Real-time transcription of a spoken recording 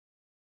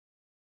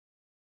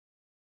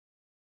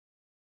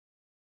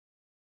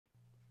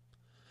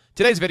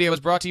Today's video is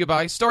brought to you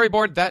by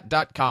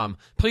StoryboardThat.com.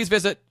 Please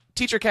visit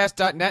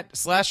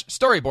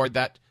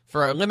teachercast.net/storyboardthat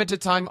for a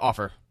limited time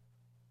offer.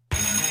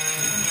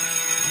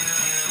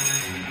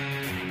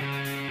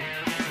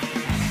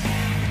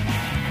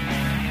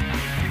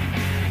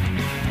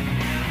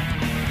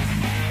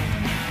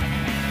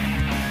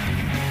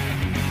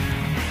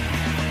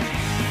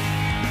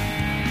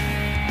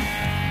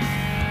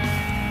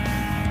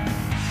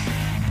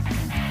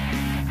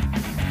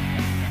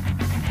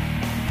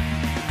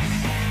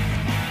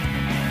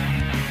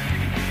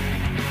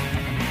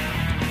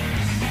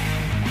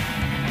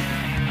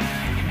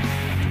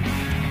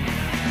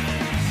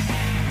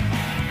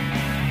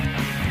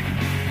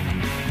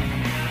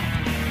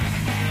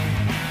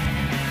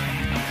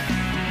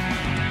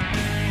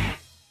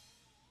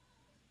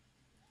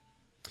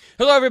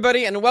 Hello,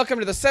 everybody, and welcome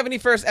to the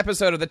 71st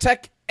episode of the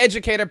Tech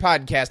Educator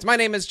Podcast. My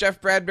name is Jeff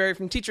Bradbury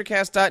from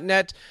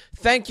TeacherCast.net.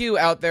 Thank you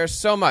out there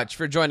so much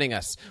for joining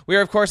us. We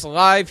are, of course,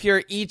 live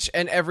here each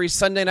and every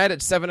Sunday night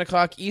at 7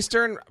 o'clock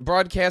Eastern,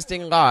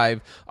 broadcasting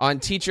live on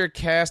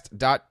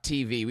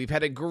TeacherCast.tv. We've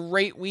had a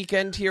great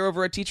weekend here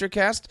over at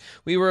TeacherCast.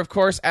 We were, of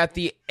course, at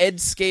the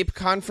Edscape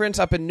Conference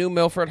up in New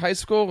Milford High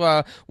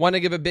School. Want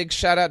to give a big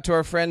shout-out to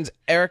our friends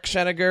Eric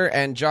Scheniger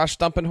and Josh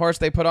Stumpenhorst.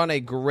 They put on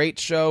a great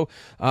show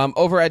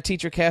over at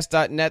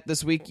TeacherCast.net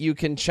this week. You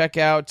can check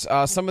out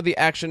some of the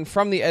action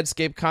from the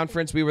Edscape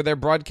Conference. We were there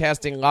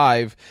broadcasting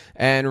live,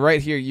 and right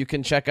here you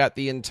can check out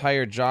the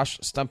entire Josh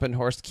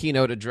Stumpenhorst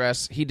keynote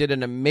address. He did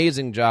an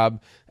amazing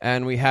job,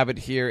 and we have it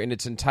here in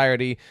its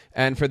entirety.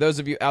 And for those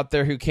of you out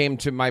there who came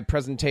to my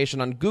presentation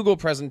on Google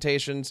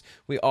Presentations,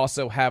 we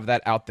also have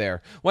that out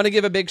there. Want to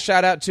give a big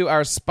shout out to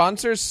our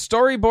sponsors.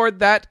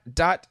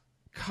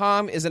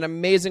 StoryboardThat.com is an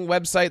amazing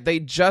website. They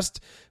just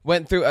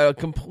went through a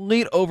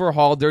complete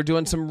overhaul. They're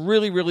doing some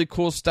really, really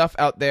cool stuff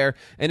out there.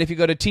 And if you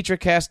go to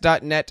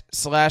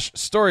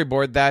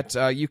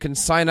teachercast.net/storyboard, you can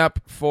sign up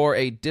for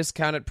a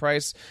discounted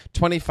price,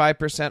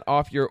 25%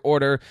 off your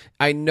order.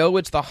 I know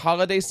it's the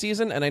holiday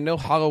season, and I know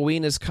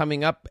Halloween is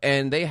coming up,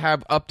 and they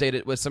have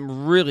updated with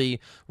some really,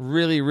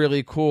 really,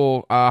 really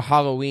cool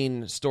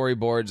Halloween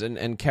storyboards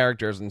and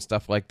characters and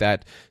stuff like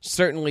that.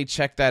 Certainly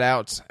check that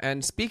out.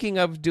 And speaking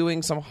of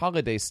doing some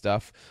holiday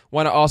stuff,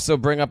 want to also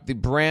bring up the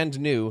brand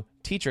new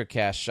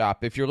TeacherCast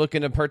shop. If you're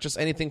looking to purchase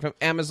anything from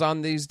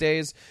Amazon these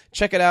days,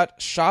 check it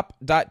out,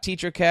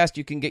 shop.teachercast.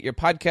 You can get your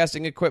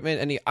podcasting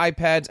equipment, any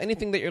iPads,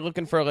 anything that you're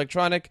looking for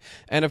electronic.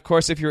 And of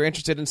course, if you're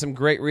interested in some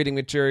great reading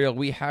material,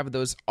 we have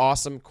those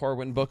awesome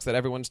Corwin books that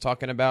everyone's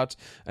talking about.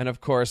 And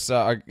of course,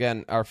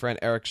 again, our friend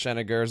Eric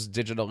Scheniger's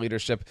Digital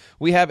Leadership.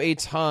 We have a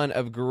ton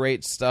of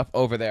great stuff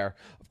over there.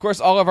 Of course,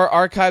 all of our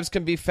archives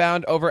can be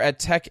found over at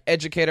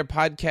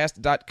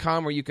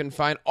techeducatorpodcast.com, where you can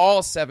find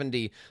all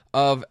 70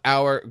 of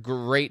our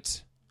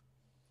great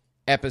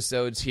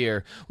episodes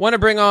here. Want to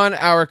bring on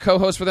our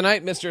co-host for the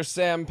night, Mr.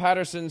 Sam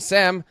Patterson.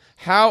 Sam,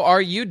 how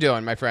are you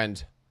doing, my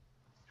friend?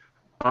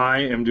 I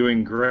am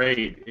doing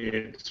great.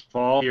 It's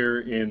fall here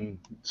in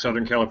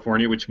Southern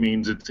California, which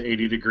means it's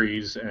 80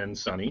 degrees and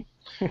sunny.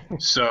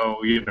 So,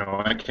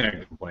 I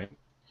can't complain.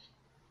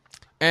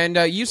 And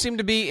you seem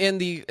to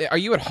be are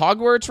you at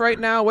Hogwarts right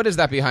now? What is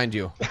that behind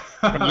you? Yes.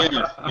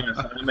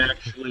 I'm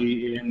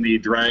actually in the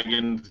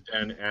Dragons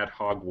Den at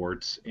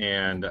Hogwarts,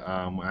 and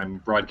I'm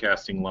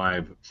broadcasting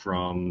live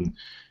from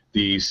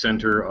the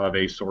center of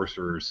a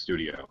sorcerer's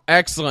studio.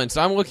 Excellent.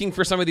 So I'm looking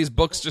for some of these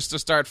books just to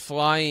start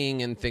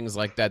flying and things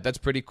like that. That's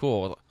pretty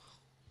cool.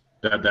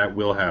 That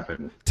will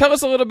happen. Tell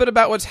us a little bit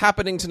about what's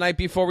happening tonight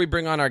before we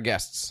bring on our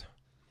guests.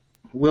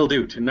 Will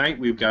do. Tonight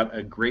we've got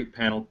a great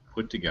panel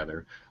put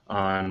together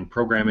on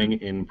programming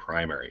in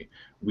primary.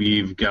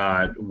 We've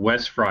got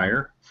Wes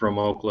Fryer from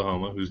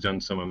Oklahoma, who's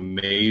done some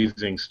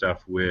amazing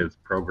stuff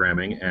with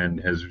programming and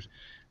has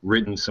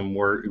written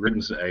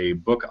a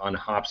book on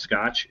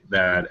hopscotch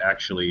that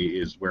actually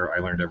is where I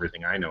learned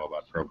everything I know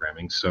about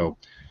programming. So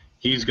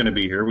he's going to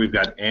be here. We've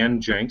got Ann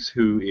Jenks,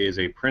 who is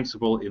a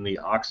principal in the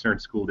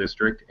Oxnard School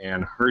District,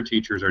 and her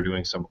teachers are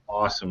doing some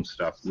awesome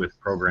stuff with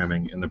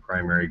programming in the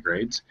primary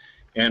grades.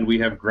 And we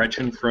have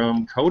Gretchen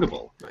from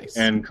Codable. Nice.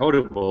 And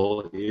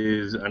Codable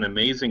is an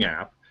amazing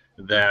app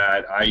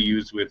that I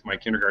use with my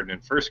kindergarten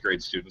and first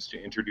grade students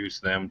to introduce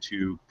them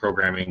to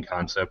programming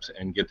concepts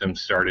and get them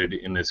started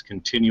in this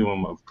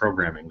continuum of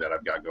programming that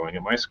I've got going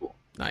at my school.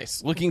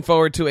 Nice. Looking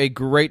forward to a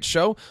great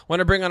show.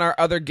 Want to bring on our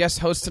other guest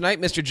host tonight,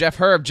 Mr. Jeff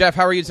Herb. Jeff,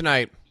 how are you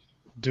tonight?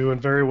 Doing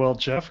very well,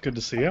 Jeff. Good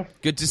to see you.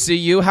 Good to see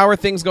you. How are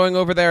things going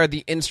over there at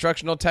the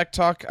Instructional Tech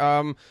Talk?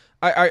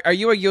 Are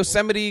you a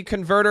Yosemite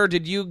converter?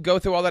 Did you go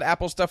through all that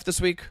Apple stuff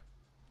this week?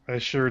 I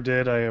sure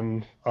did. I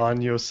am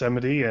on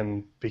Yosemite,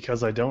 and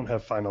because I don't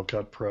have Final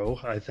Cut Pro,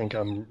 I think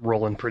I'm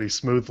rolling pretty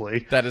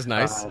smoothly. That is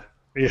nice.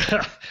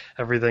 Yeah,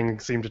 everything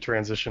seemed to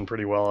transition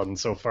pretty well, and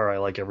so far I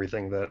like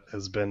everything that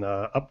has been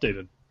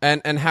updated.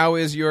 And how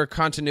is your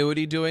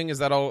continuity doing? Is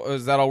that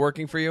all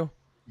working for you?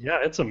 Yeah,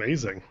 it's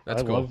amazing.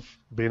 That's I cool. love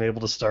being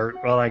able to start.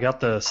 Well, I got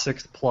the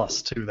 6th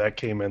Plus too. That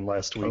came in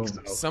last week. So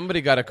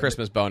Somebody got a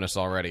Christmas bonus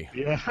already.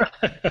 yeah.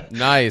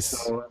 Nice.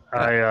 So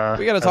I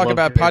We got to I talk love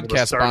about being able to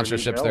podcast start an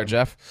sponsorships there, email.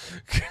 Jeff.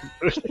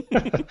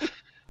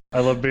 I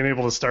love being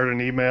able to start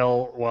an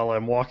email while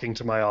I'm walking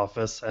to my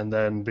office and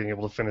then being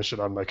able to finish it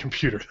on my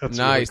computer. That's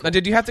really Nice. Now, cool.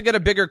 did you have to get a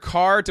bigger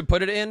car to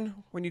put it in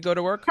when you go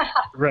to work?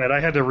 Right, I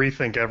had to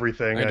rethink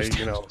everything. I I,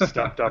 understand.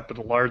 stepped up at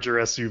a larger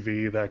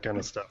SUV, that kind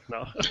of stuff.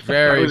 No. I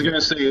Very. was going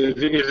to say,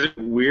 is it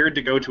weird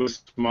to go to a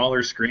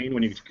smaller screen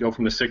when you go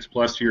from the 6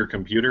 Plus to your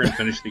computer and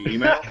finish the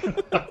email?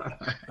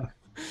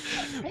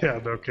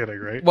 Yeah, no kidding,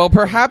 right? Well,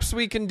 perhaps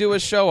we can do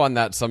a show on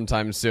that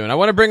sometime soon. I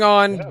want to bring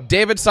on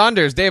David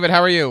Saunders. David,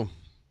 how are you?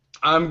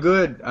 I'm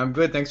good.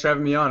 Thanks for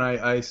having me on.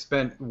 I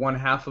spent one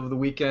half of the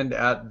weekend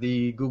at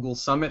the Google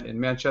Summit in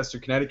Manchester,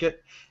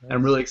 Connecticut, and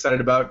I'm really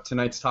excited about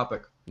tonight's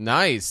topic.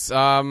 Nice.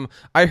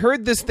 I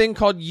heard this thing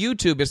called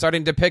YouTube is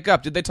starting to pick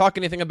up. Did they talk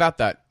anything about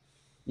that?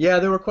 Yeah,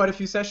 there were quite a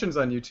few sessions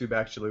on YouTube,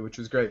 actually, which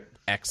was great.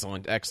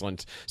 Excellent,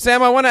 excellent.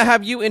 Sam, I want to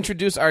have you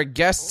introduce our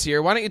guests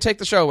here. Why don't you take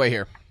the show away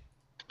here?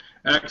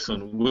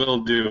 Excellent. Will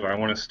do. I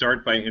want to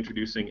start by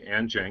introducing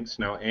Ann Jenks.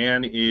 Now,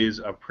 Ann is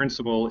a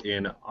principal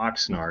in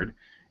Oxnard.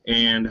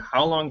 And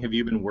how long have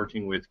you been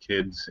working with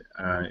kids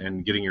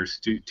and getting your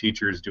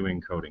teachers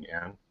doing coding,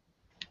 Ann?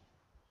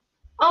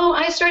 Oh,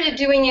 I started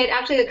doing it,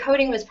 actually the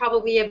coding was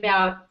probably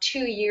about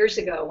 2 years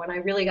ago when I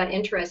really got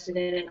interested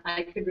in it.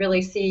 I could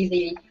really see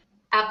the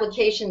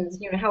applications,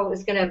 how it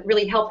was going to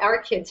really help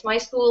our kids. My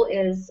school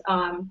is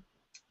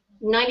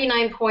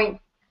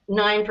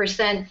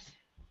 99.9%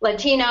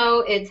 Latino.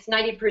 It's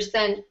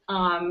 90%,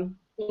 a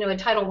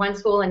Title I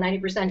school and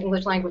 90%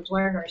 English language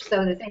learners.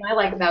 So the thing I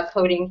like about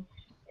coding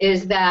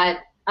is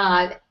that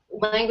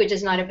language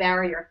is not a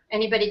barrier.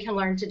 Anybody can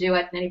learn to do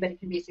it, and anybody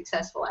can be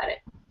successful at it.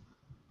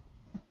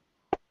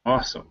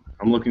 Awesome.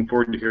 I'm looking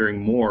forward to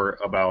hearing more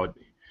about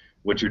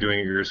what you're doing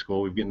at your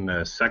school. We've gotten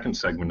the second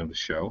segment of the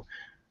show.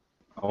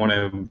 I want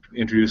to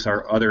introduce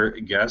our other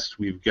guest.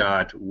 We've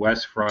got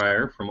Wes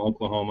Fryer from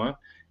Oklahoma,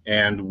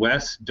 and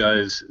Wes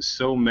does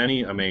so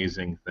many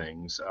amazing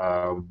things.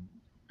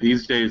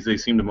 These days, they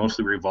seem to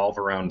mostly revolve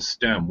around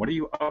STEM. What are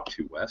you up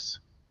to, Wes?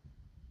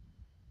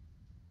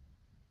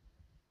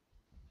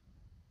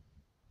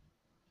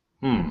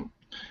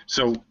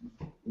 So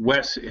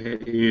Wes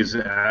is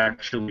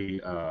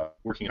actually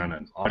working on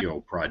an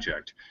audio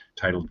project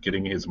titled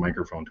Getting His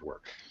Microphone to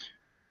Work.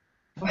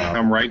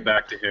 Come right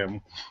back to him.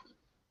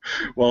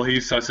 While he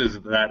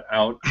susses that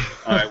out,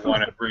 I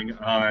want to bring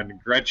on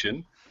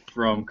Gretchen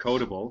from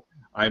Codable.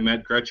 I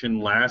met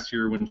Gretchen last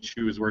year when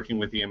she was working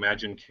with the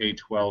Imagine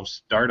K-12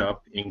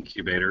 startup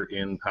incubator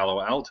in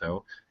Palo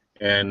Alto.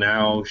 And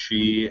now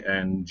she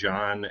and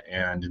John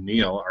and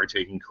Neil are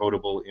taking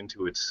Codable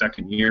into its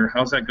second year.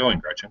 How's that going,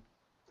 Gretchen?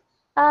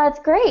 It's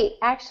great,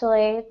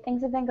 actually.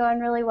 Things have been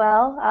going really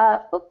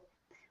well.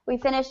 We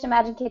finished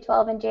Imagine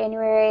K-12 in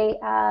January,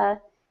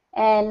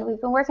 and we've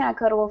been working on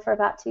Codable for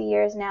about 2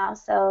 years now,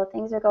 so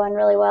things are going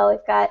really well. We've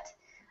got,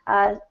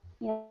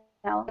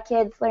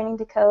 kids learning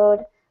to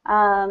code,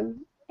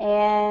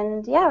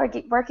 and yeah, we're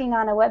working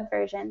on a web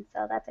version,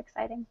 so that's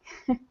exciting.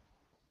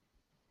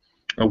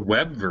 A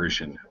web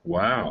version.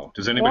 Wow.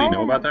 Does anybody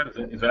know about that?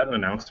 Is that an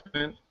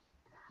announcement?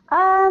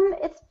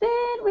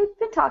 We've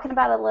been talking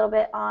about it a little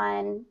bit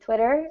on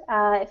Twitter.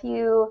 If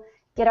you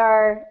get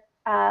our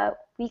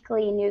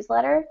weekly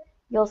newsletter,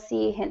 you'll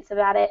see hints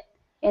about it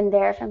in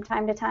there from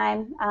time to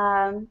time.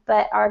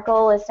 But our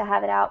goal is to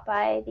have it out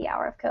by the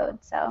Hour of Code.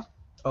 So.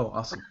 Oh,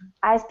 awesome.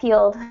 Eyes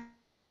peeled.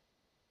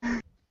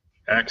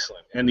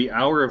 Excellent. And the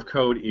Hour of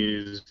Code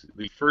is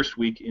the first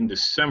week in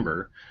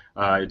December.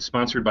 It's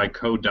sponsored by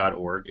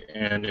Code.org.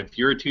 And if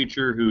you're a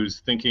teacher who's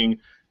thinking,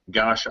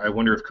 gosh, I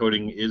wonder if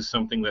coding is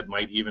something that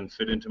might even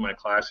fit into my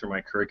class or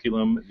my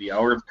curriculum, the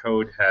Hour of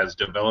Code has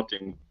developed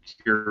and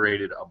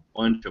curated a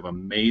bunch of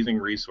amazing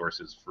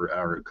resources for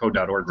our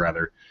Code.org,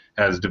 rather,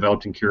 has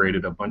developed and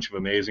curated a bunch of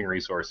amazing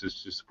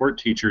resources to support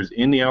teachers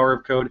in the Hour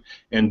of Code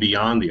and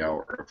beyond the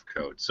Hour of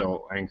Code.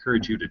 So I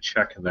encourage you to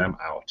check them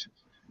out.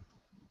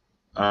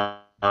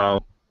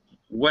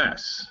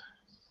 Wes,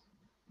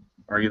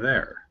 are you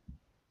there?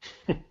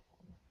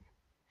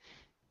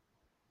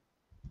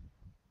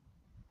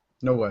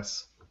 No,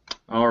 Wes.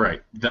 All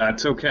right,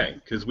 that's okay,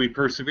 because we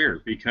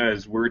persevere,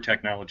 because we're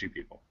technology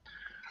people.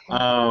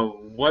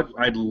 What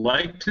I'd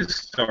like to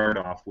start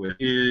off with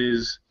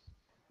is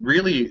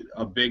really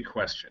a big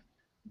question,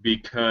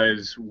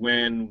 because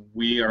when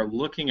we are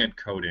looking at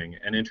coding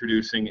and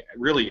introducing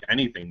really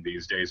anything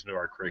these days into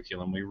our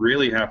curriculum, we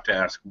really have to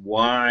ask,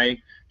 why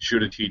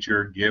should a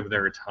teacher give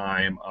their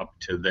time up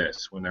to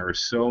this when there are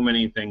so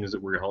many things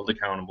that we're held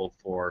accountable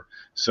for,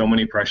 so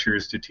many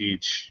pressures to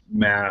teach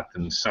math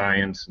and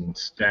science and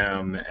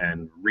STEM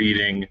and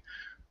reading?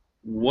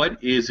 What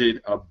is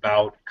it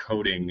about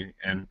coding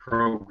and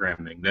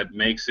programming that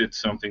makes it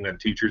something that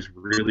teachers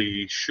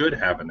really should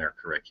have in their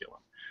curriculum?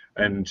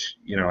 And,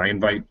 I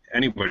invite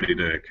anybody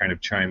to kind of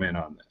chime in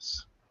on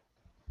this.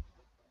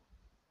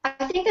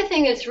 I think the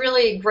thing that's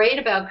really great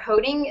about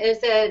coding is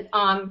that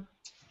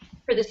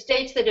for the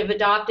states that have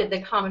adopted the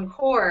Common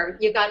Core,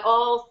 you've got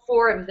all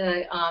 4 of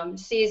the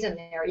C's in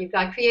there. You've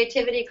got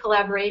creativity,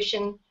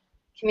 collaboration,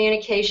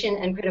 communication,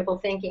 and critical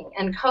thinking.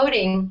 And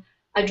coding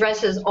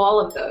addresses all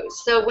of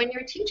those. So when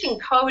you're teaching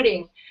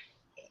coding,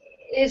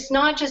 it's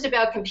not just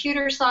about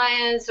computer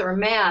science or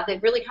math.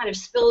 It really kind of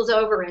spills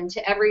over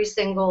into every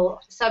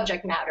single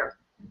subject matter.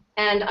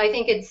 And I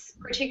think it's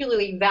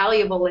particularly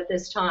valuable at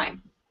this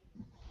time.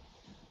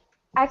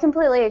 I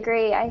completely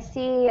agree. I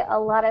see a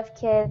lot of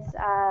kids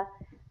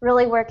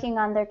really working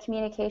on their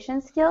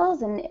communication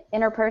skills and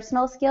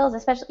interpersonal skills,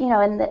 especially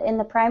in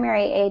the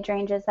primary age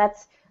ranges.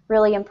 That's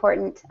really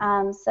important.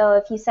 So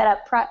if you set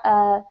up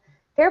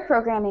pair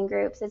programming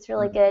groups, it's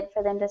really good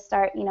for them to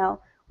start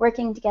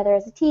working together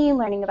as a team,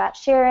 learning about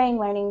sharing,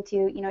 learning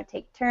to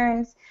take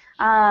turns.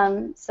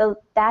 So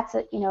that's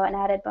an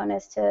added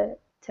bonus to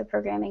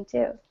programming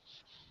too.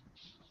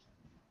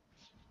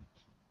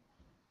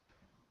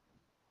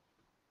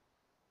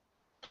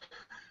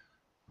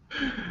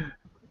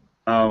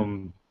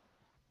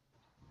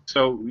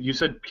 So you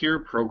said peer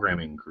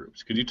programming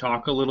groups. Could you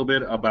talk a little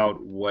bit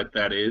about what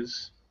that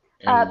is?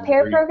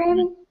 Pair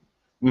programming?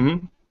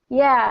 Mm-hmm.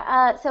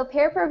 Yeah, so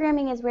pair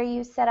programming is where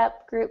you set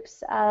up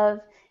groups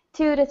of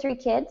 2 to 3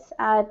 kids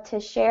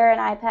to share an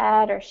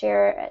iPad or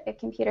share a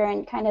computer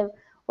and kind of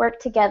work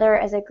together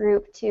as a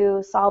group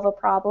to solve a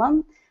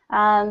problem.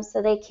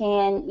 So they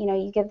can,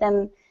 you give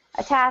them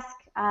a task.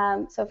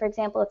 So for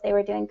example, if they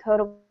were doing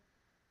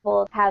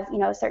Codable, have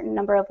a certain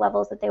number of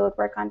levels that they would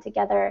work on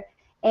together,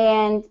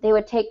 and they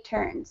would take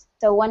turns.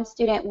 So one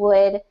student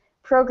would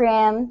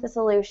program the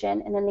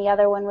solution, and then the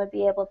other one would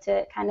be able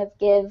to kind of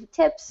give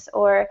tips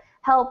or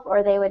help,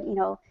 or they would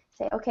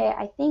say, okay,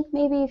 I think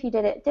maybe if you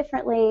did it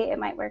differently, it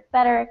might work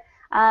better,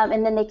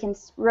 and then they can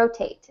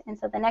rotate, and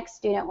so the next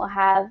student will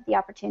have the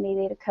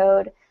opportunity to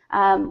code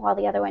while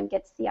the other one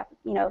gets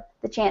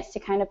the chance to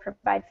kind of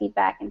provide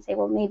feedback and say,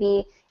 well,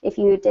 maybe if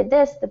you did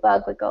this, the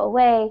bug would go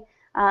away.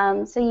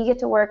 So you get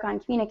to work on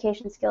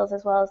communication skills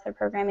as well as their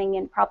programming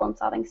and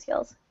problem-solving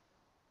skills.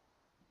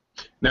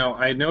 Now,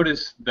 I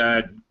noticed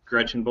that,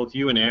 Gretchen, both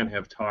you and Ann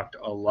have talked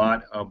a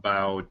lot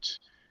about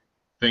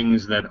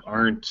things that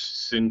aren't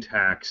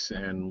syntax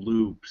and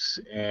loops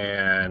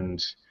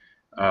and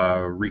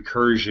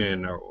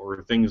recursion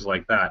or things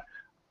like that.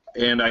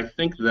 And I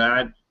think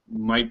that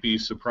might be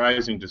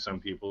surprising to some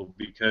people,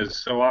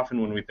 because so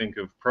often when we think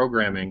of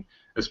programming,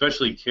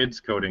 especially kids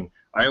coding,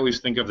 I always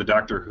think of the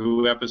Doctor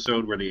Who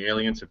episode where the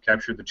aliens have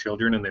captured the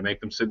children and they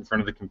make them sit in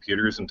front of the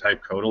computers and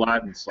type code a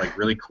lot, and it's like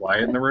really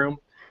quiet in the room.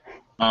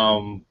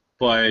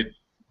 But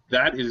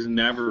that is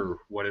never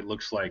what it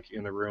looks like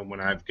in the room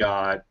when I've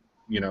got,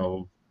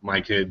 my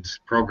kids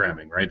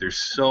programming, right? There's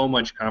so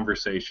much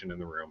conversation in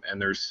the room,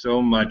 and there's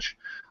so much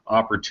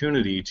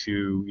opportunity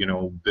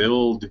to,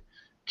 build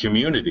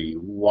community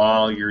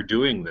while you're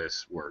doing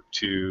this work,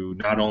 to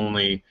not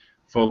only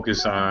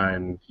focus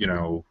on,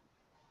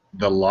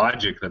 the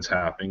logic that's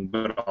happening,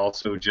 but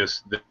also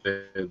just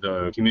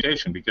the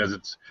communication, because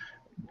it's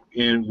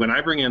when I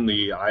bring in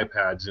the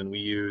iPads and we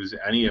use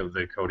any of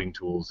the coding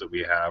tools that we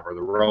have, or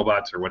the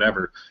robots or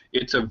whatever,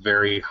 it's a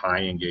very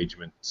high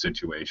engagement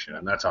situation,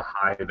 and that's a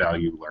high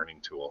value learning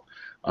tool.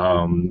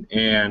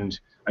 And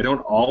I don't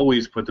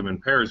always put them in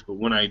pairs, but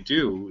when I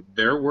do,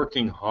 they're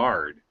working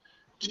hard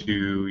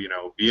to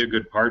be a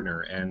good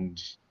partner and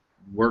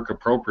work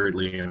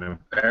appropriately in a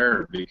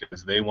pair,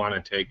 because they want to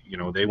take,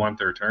 they want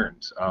their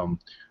turns.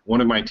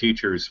 One of my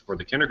teachers for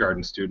the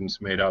kindergarten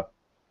students made up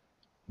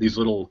these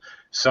little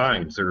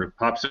signs. They're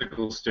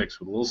popsicle sticks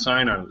with a little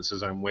sign on it that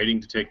says, "I'm waiting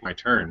to take my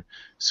turn,"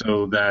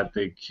 so that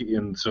the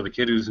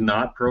kid who's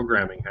not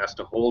programming has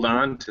to hold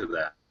on to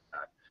that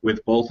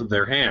with both of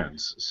their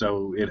hands.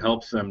 So it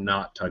helps them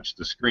not touch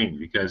the screen,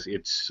 because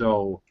it's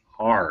so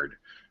hard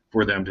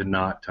for them to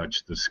not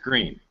touch the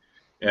screen.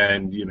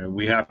 And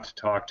we have to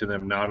talk to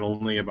them not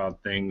only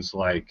about things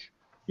like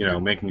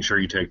making sure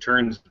you take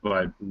turns,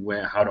 but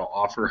how to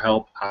offer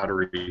help, how to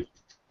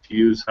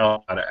refuse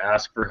help, how to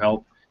ask for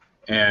help.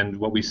 And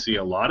what we see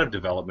a lot of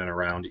development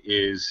around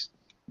is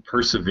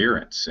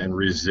perseverance and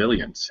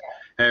resilience.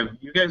 Have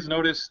you guys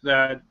noticed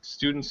that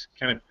students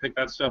kind of pick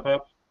that stuff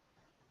up?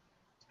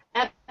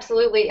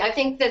 Absolutely. I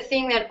think the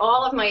thing that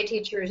all of my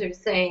teachers are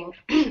saying,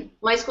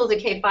 my school's a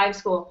K-5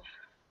 school,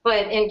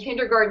 but in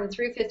kindergarten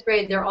through 5th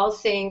grade, they're all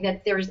saying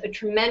that there's a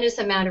tremendous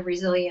amount of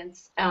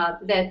resilience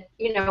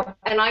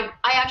and I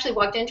actually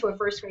walked into a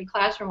 1st grade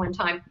classroom one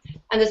time,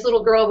 and this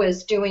little girl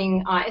was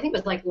doing, I think it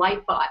was like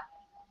Lightbot.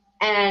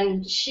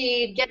 And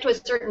she'd get to a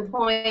certain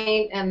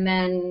point, and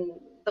then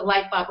the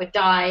Lightbot would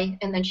die,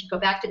 and then she'd go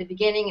back to the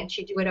beginning, and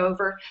she'd do it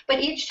over.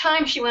 But each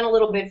time she went a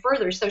little bit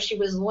further, so she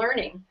was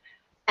learning.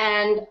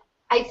 And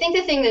I think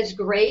the thing that's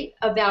great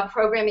about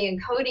programming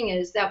and coding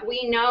is that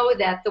we know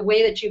that the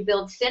way that you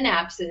build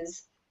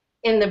synapses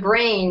in the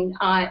brain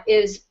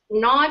is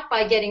not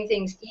by getting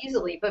things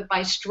easily, but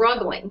by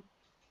struggling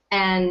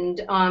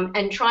and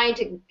trying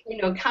to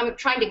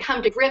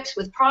come to grips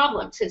with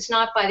problems. It's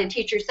not by the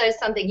teacher says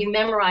something, you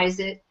memorize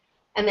it,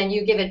 and then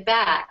you give it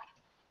back.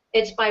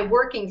 it's by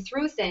working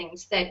through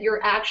things that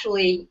you're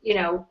actually,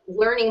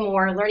 learning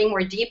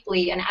more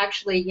deeply, and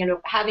actually,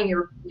 having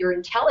your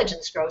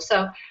intelligence grow.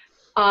 So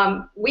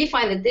we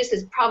find that this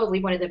is probably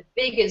one of the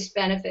biggest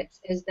benefits,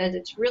 is that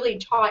it's really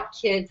taught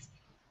kids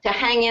to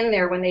hang in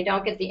there when they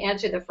don't get the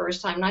answer the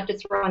first time, not to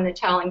throw in the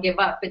towel and give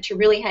up, but to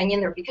really hang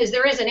in there, because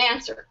there is an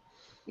answer.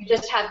 You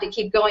just have to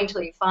keep going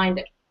till you find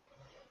it.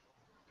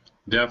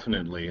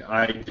 Definitely.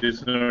 I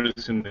just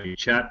noticed in the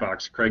chat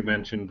box, Craig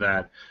mentioned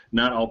that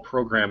not all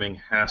programming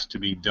has to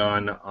be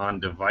done on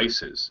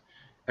devices.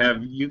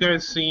 Have you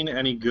guys seen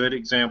any good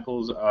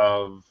examples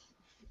of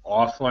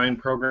offline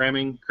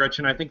programming?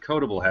 Gretchen, I think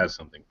Codable has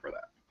something for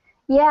that.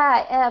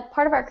 Yeah,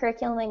 part of our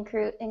curriculum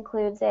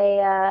includes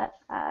a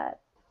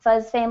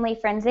Fuzz Family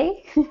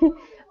Frenzy,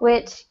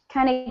 which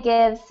kind of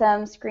gives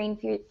some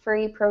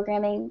screen-free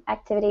programming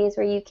activities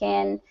where you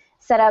can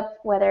set up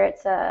whether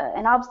it's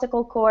an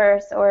obstacle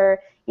course or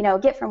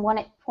get from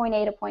point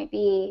A to point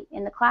B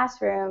in the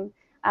classroom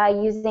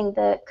using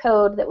the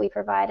code that we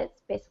provide.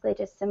 It's basically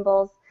just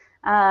symbols,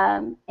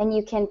 and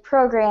you can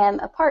program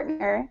a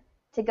partner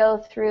to go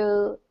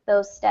through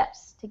those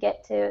steps to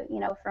get to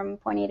from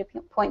point A to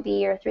point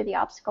B or through the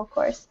obstacle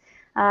course.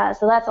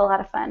 So that's a lot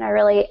of fun.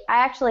 I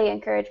actually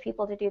encourage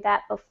people to do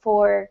that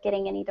before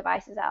getting any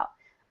devices out,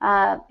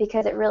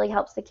 because it really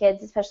helps the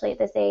kids, especially at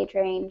this age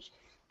range,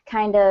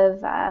 kind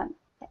of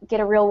get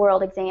a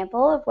real-world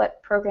example of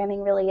what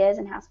programming really is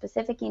and how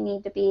specific you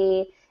need to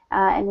be,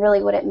 and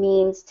really what it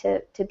means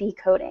to be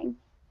coding.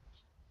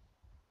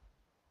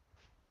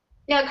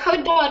 Yeah,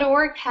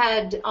 Code.org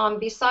had,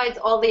 besides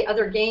all the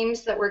other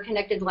games that were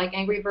connected like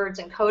Angry Birds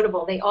and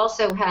Codable, they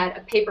also had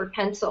a paper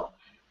pencil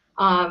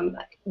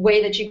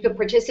way that you could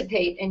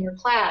participate in your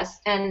class.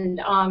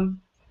 And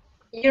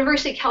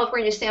University of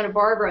California, Santa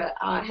Barbara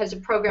has a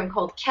program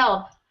called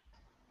KELP,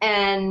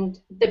 and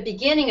the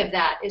beginning of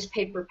that is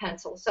paper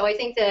pencil. So I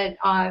think that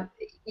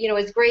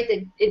it's great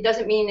that it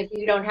doesn't mean if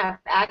you don't have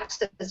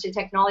access to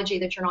technology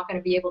that you're not going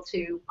to be able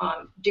to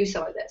do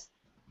some of this.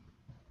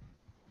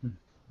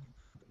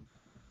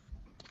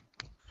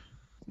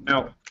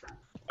 Now,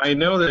 I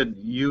know that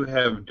you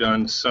have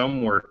done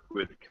some work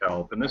with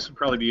KELP, and this would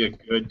probably be a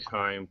good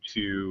time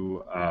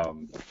to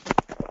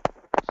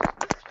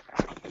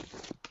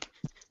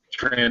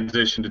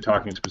transition to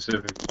talking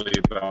specifically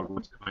about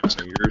what's going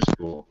on in your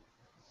school.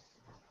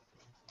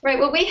 Right,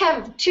 well, we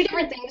have two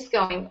different things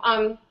going.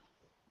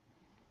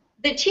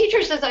 The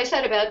teachers, as I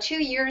said, about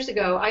 2 years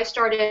ago,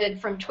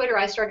 from Twitter,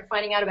 I started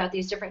finding out about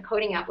these different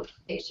coding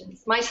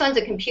applications. My son's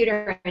a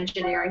computer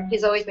engineer, and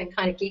he's always been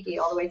kind of geeky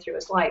all the way through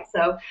his life.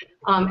 So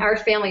our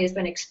family has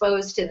been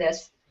exposed to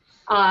this.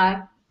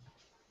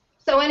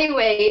 So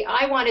anyway,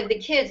 I wanted the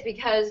kids,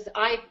 because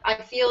I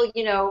feel,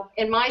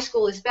 in my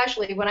school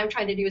especially, what I'm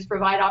trying to do is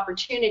provide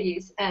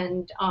opportunities,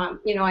 and,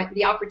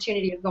 the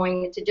opportunity of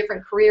going into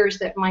different careers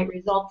that might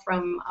result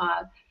from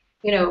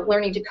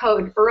learning to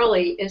code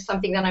early is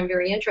something that I'm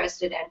very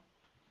interested in.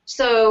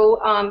 So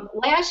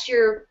last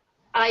year,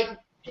 I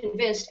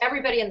convinced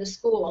everybody in the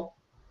school,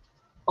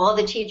 all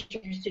the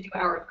teachers, to do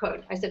Hour of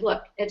Code. I said,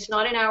 look, it's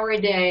not an hour a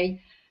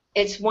day.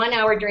 It's 1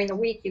 hour during the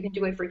week. You can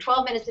do it for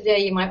 12 minutes a day.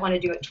 You might want to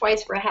do it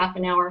twice for a half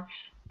an hour.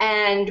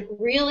 And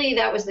really,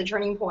 that was the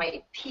turning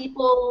point.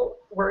 People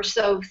were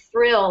so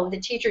thrilled, the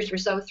teachers were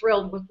so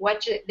thrilled with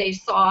what they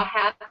saw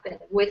happen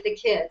with the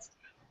kids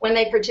when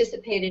they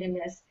participated in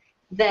this,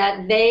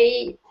 that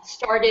they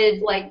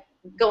started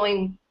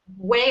going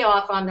way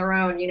off on their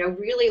own,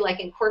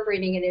 really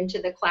incorporating it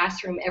into the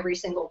classroom every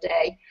single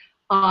day.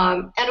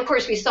 And of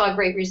course, we saw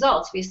great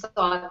results. We saw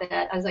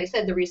that, as I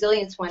said, the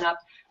resilience went up,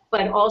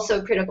 but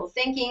also critical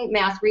thinking,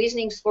 math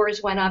reasoning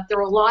scores went up. There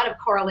were a lot of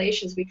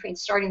correlations between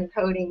starting the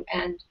coding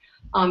and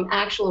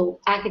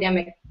actual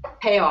academic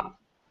payoff.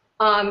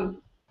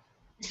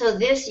 So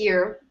this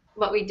year,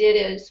 what we did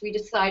is we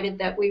decided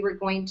that we were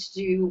going to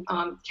do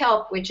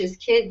KELP, which is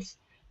Kids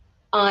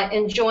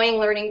Enjoying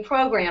Learning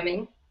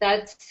Programming.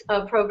 That's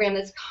a program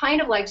that's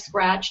kind of like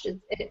Scratch.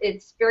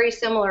 It's very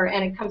similar,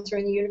 and it comes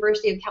from the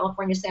University of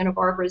California, Santa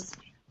Barbara's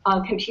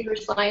computer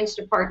science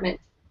department.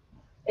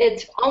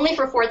 It's only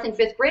for 4th and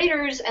 5th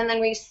graders, and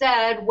then we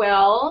said,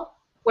 well,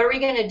 what are we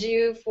going to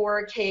do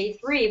for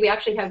K-3? We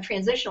actually have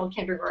transitional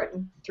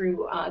kindergarten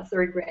through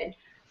 3rd grade.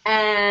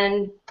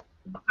 And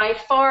by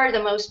far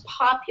the most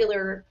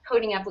popular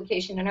coding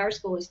application in our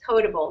school is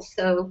Codable.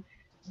 So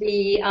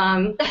the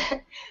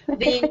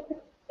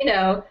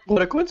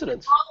what a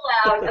coincidence.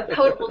 rollout of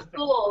Codable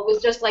School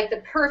was just like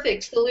the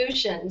perfect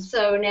solution.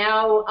 So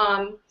now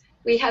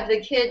we have the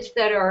kids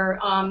that are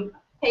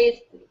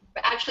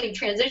actually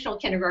transitional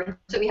kindergarten,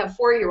 so we have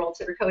 4-year-olds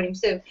that are coding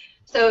too.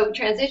 So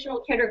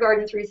transitional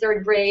kindergarten through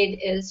 3rd grade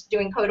is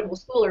doing Codable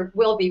School, or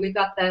will be. We've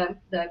got the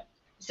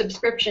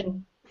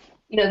subscription,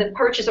 the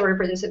purchase order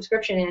for the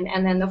subscription in,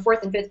 and then the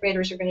 4th and 5th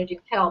graders are going to do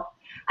KELP.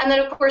 And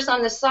then, of course,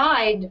 on the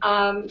side,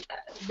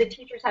 the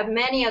teachers have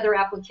many other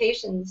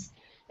applications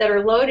that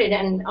are loaded,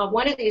 and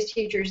one of these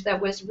teachers that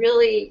was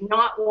really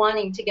not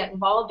wanting to get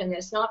involved in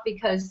this, not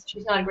because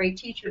she's not a great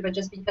teacher, but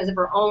just because of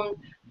her own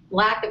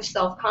lack of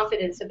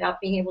self-confidence about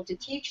being able to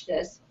teach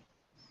this,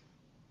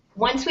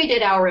 once we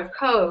did Hour of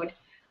Code,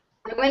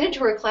 I went into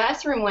her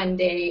classroom one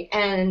day,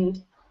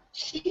 and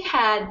she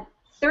had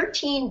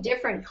 13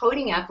 different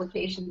coding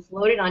applications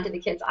loaded onto the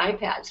kids'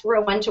 iPads. We're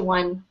a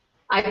one-to-one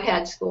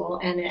iPad school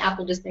and an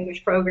Apple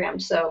Distinguished program,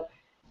 so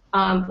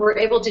we're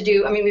able to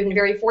do, I mean, we've been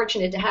very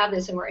fortunate to have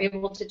this, and we're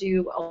able to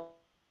do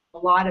a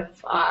lot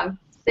of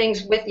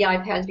things with the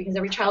iPads because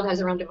every child has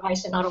their own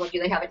device, and not only do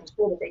they have it in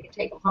school, but they can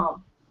take them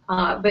home.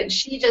 But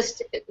she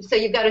just, so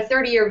you've got a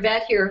 30-year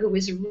vet here who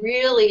was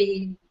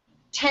really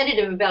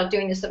tentative about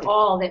doing this at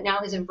all, that now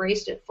has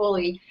embraced it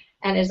fully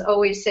and is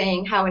always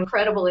saying how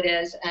incredible it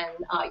is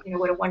and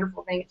what a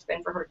wonderful thing it's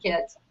been for her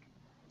kids.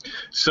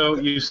 So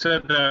you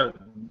said that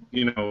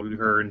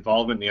her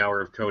involvement in the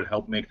Hour of Code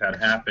helped make that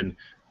happen.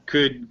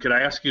 Could I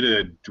ask you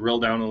to drill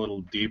down a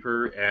little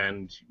deeper,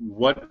 and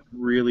what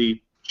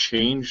really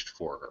changed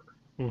for her?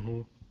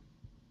 Mm-hmm.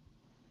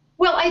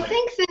 Well, I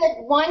think that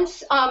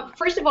once,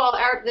 first of all,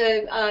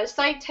 the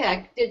site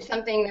tech did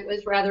something that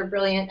was rather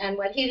brilliant, and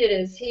what he did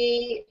is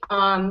he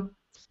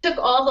took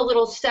all the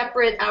little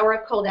separate Hour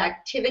of Code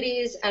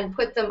activities and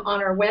put them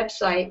on our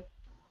website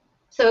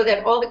so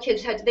that all the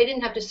kids they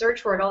didn't have to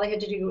search for it. All they had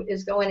to do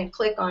is go in and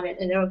click on it,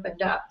 and it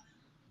opened up.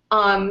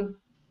 And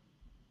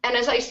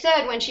as I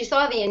said, when she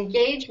saw the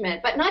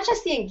engagement, but not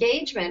just the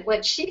engagement,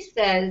 what she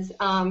says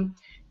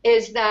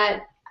is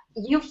that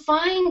you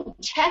find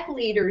tech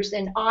leaders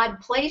in odd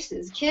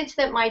places, kids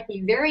that might be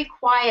very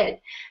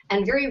quiet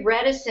and very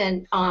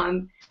reticent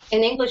in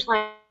English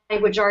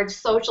language arts,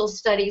 social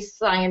studies,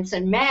 science,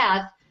 and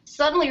math,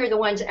 suddenly are the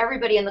ones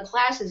everybody in the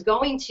class is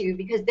going to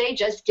because they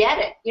just get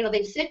it.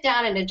 They sit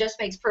down and it just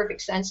makes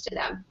perfect sense to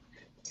them.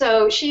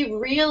 So she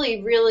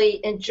really, really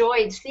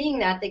enjoyed seeing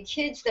that. The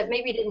kids that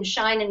maybe didn't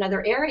shine in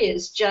other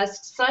areas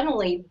just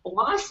suddenly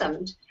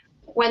blossomed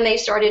when they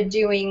started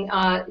doing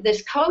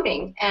this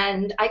coding.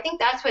 And I think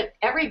that's what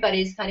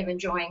everybody's kind of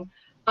enjoying.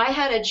 I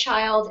had a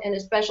child in a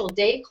special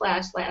day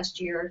class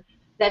last year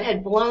that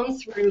had blown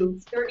through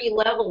 30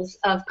 levels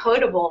of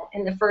Codable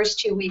in the first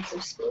 2 weeks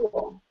of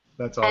school.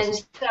 That's awesome.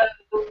 And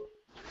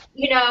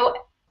so,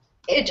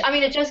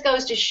 it just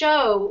goes to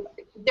show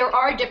there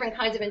are different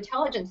kinds of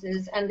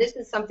intelligences, and this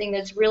is something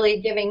that's really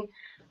giving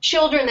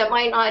children that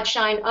might not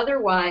shine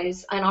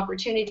otherwise an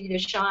opportunity to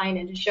shine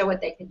and to show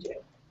what they can do.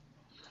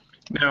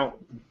 Now,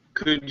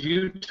 could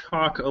you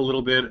talk a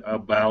little bit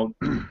about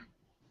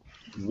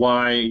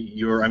why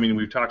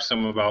we've talked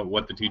some about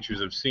what the teachers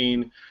have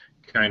seen,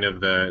 kind of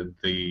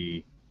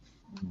the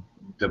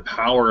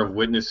power of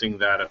witnessing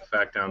that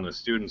effect on the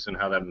students and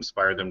how that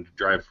inspired them to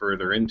drive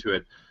further into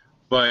it.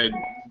 But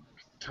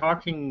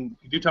could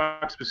you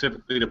talk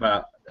specifically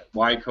about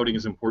why coding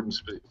is important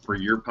for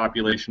your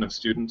population of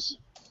students?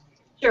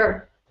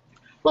 Sure.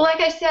 Well,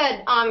 like I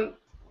said,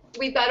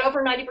 we've got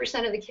over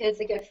 90% of the kids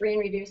that get free and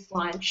reduced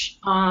lunch.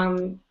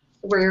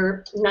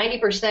 We're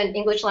 90%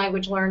 English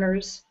language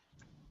learners.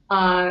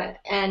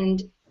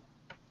 And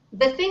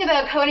the thing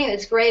about coding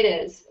that's great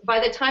is by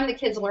the time the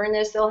kids learn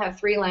this, they'll have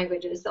 3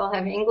 languages. They'll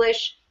have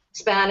English,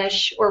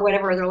 Spanish, or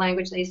whatever other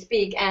language they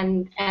speak,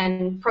 and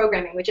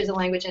programming, which is a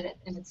language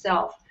in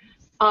itself.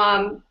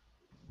 I'm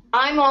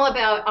all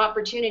about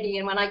opportunity,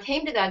 and when I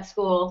came to that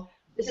school,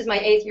 this is my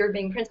 8th year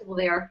being principal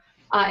there,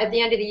 at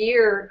the end of the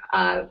year,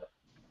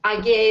 I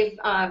gave,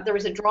 there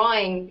was a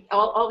drawing,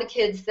 all the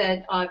kids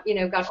that,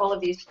 got all of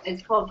these,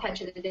 it's called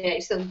Catch of the Day,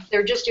 so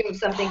they're just doing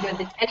something good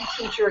that any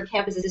teacher or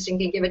campus assistant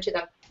can give it to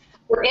them.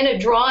 We're in a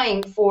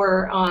drawing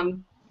for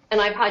an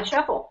iPod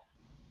Shuffle,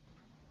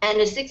 and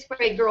a 6th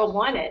grade girl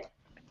won it,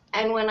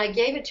 and when I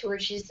gave it to her,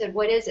 she said,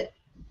 "What is it?"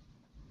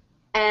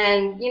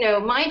 And,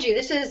 mind you,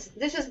 this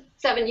is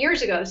 7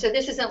 years ago, so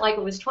this isn't like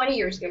it was 20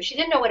 years ago. She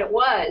didn't know what it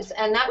was,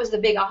 and that was the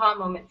big aha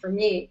moment for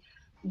me,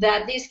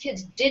 that these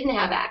kids didn't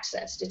have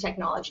access to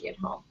technology at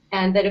home,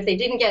 and that if they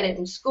didn't get it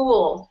in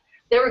school,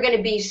 they were going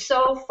to be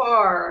so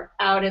far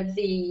out of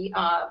the,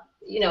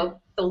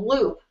 the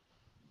loop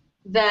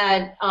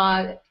that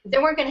they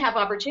weren't going to have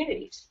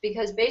opportunities.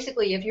 Because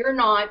basically, if you're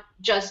not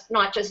just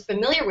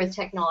familiar with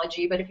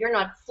technology, but if you're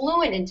not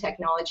fluent in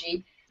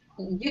technology,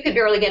 you could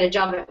barely get a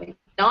job at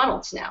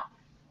McDonald's now.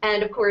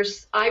 And of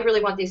course, I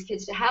really want these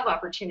kids to have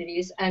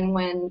opportunities. And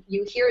when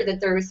you hear that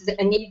there's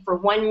a need for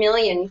 1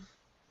 million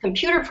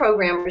computer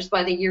programmers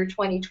by the year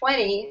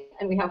 2020,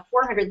 and we have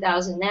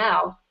 400,000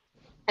 now,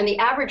 and the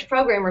average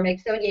programmer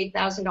makes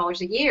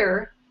 $78,000 a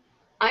year,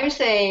 I'm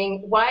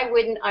saying, why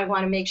wouldn't I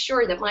want to make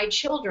sure that my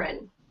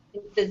children,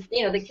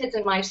 the kids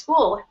in my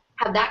school,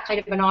 have that kind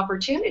of an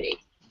opportunity?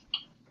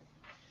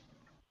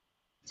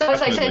 So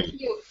as I said to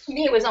you, to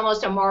me it was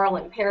almost a moral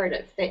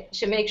imperative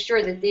to make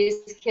sure that these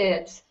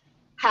kids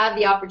have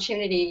the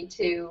opportunity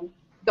to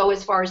go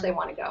as far as they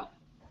want to go.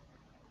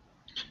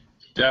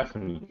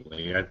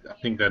 Definitely. I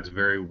think that's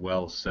very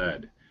well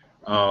said.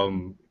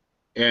 And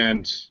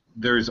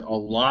there's a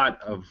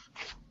lot of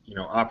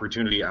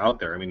opportunity out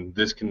there. I mean,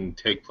 this can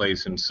take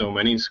place in so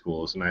many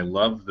schools, and I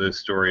love the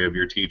story of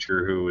your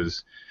teacher who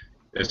was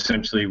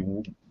essentially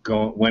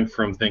went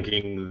from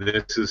thinking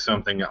this is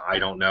something I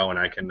don't know and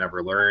I can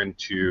never learn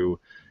to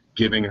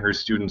giving her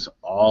students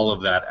all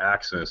of that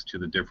access to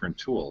the different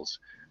tools.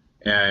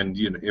 And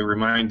it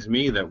reminds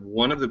me that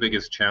one of the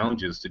biggest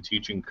challenges to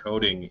teaching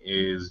coding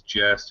is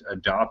just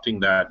adopting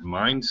that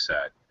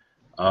mindset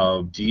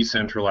of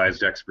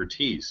decentralized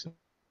expertise.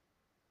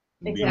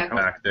 Exactly.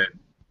 The fact that,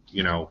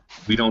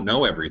 we don't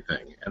know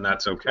everything, and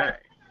that's okay.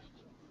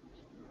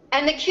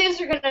 And the kids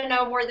are going to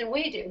know more than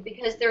we do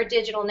because they're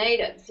digital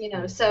natives,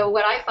 So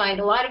what I find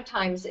a lot of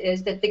times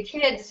is that the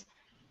kids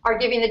are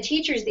giving the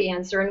teachers the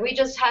answer, and we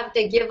just have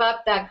to give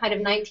up that kind of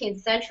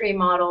 19th century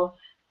model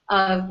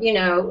of,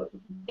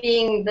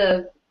 being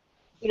the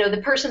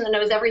person that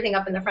knows everything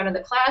up in the front of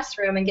the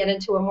classroom and get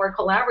into a more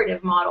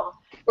collaborative model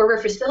where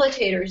we're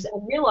facilitators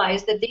and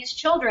realize that these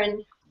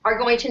children are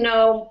going to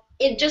know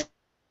it just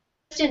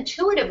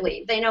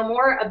intuitively. They know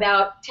more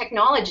about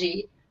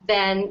technology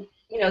than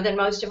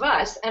most of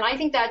us. And I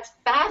think that's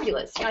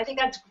fabulous. I think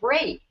that's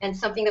great and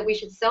something that we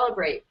should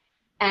celebrate.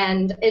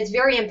 And it's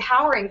very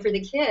empowering for the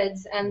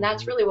kids, and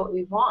that's really what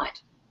we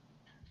want.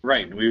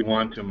 Right. We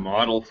want to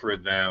model for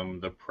them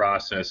the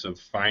process of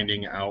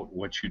finding out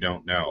what you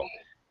don't know.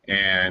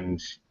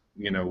 And,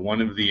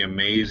 one of the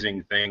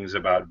amazing things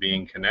about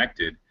being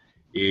connected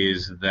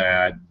is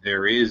that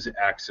there is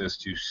access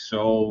to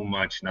so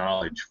much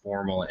knowledge,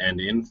 formal and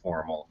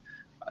informal,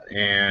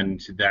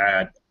 and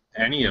that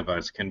any of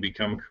us can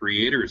become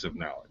creators of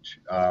knowledge.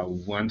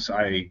 Once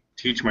I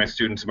teach my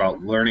students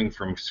about learning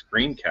from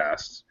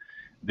screencasts,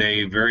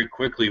 they very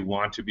quickly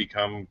want to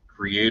become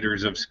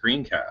creators of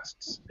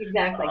screencasts.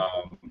 Exactly.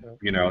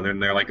 Then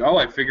they're like, oh,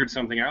 I figured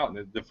something out.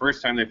 And the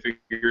first time they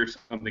figure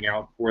something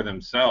out for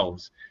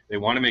themselves, they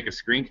want to make a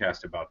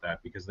screencast about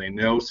that because they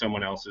know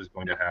someone else is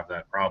going to have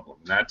that problem.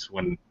 And that's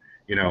when,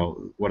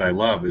 what I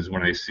love is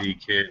when I see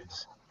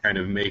kids kind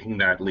of making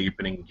that leap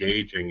and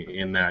engaging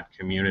in that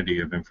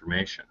community of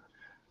information.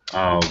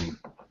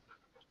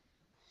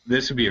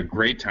 This would be a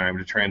great time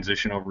to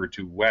transition over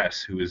to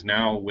Wes, who is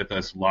now with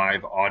us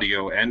live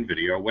audio and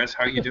video. Wes,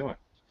 how are you doing?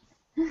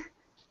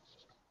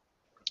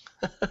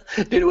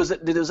 Was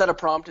that a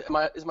prompt?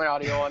 Is my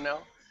audio on now?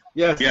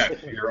 Yes. Yeah,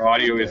 your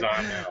audio is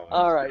on now.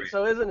 All right.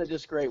 So isn't it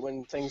just great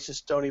when things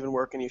just don't even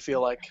work and you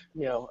feel like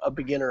a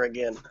beginner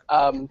again?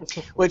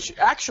 Which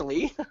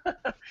actually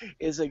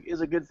is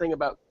a good thing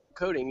about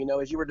coding.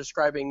 As you were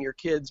describing your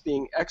kids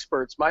being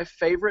experts, my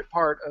favorite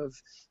part of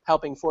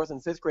helping 4th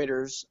and 5th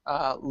graders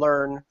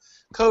learn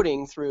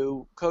coding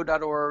through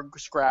Code.org,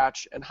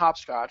 Scratch, and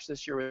Hopscotch.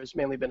 This year has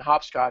mainly been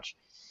Hopscotch.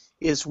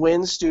 Is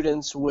when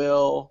students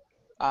will,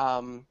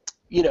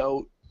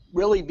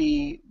 really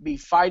be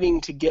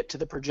fighting to get to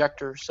the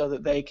projector so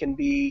that they can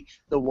be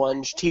the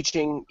ones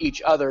teaching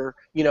each other,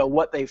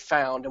 what they've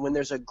found. And when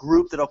there's a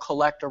group that'll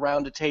collect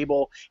around a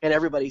table and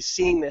everybody's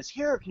seeing this,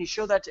 here, can you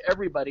show that to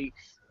everybody?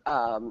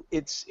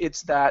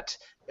 It's that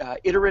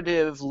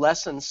iterative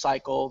lesson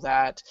cycle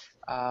that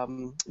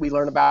we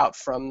learn about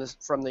from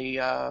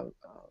the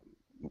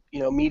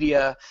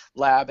media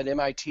lab at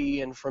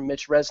MIT and from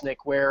Mitch Resnick,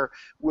 where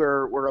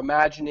we're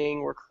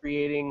imagining, we're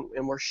creating,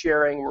 and we're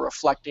sharing, we're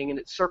reflecting, and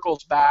it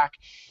circles back.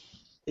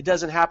 It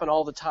doesn't happen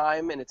all the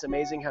time, and it's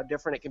amazing how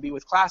different it can be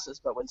with classes.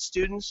 But when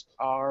students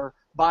are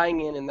buying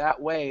in that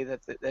way,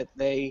 that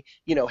they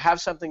have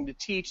something to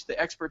teach, the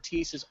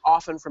expertise is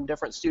often from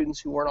different students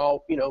who weren't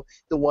all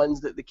the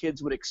ones that the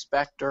kids would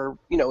expect, or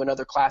in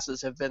other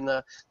classes have been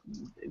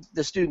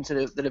the students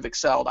that have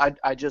excelled.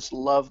 I just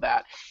love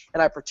that,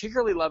 and I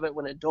particularly love it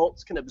when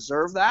adults can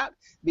observe that,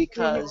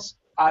 because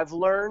I've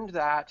learned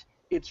that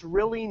it's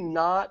really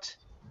not.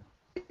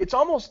 It's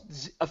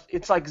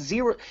like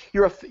zero.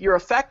 Your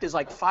effect is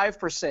like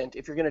 5%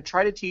 if you're going to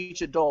try to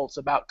teach adults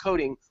about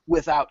coding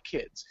without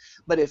kids.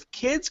 But if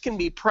kids can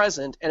be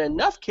present, and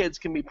enough kids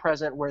can be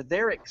present where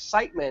their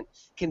excitement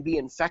can be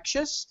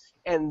infectious,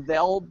 and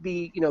they'll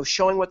be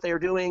showing what they're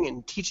doing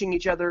and teaching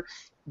each other,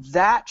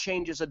 that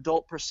changes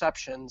adult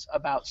perceptions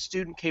about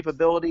student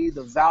capability,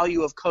 the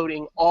value of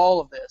coding, all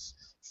of this,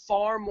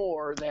 far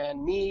more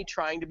than me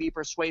trying to be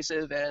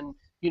persuasive and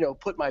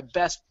put my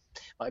best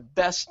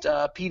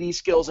PD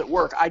skills at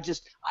work. I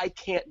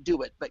can't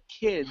do it. But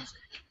kids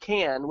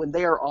can, when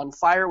they are on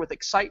fire with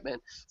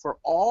excitement for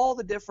all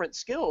the different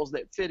skills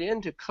that fit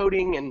into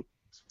coding and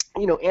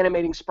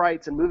animating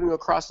sprites and moving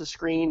across the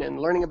screen and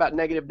learning about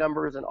negative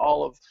numbers and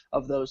all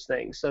of those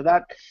things. So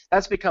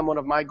that's become one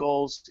of my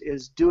goals,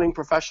 is doing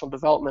professional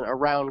development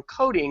around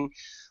coding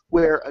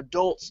where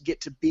adults get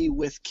to be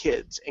with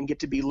kids and get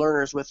to be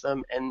learners with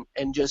them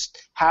and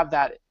just have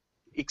that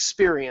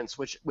experience,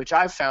 which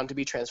I've found to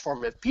be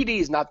transformative. PD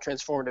is not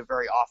transformative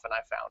very often,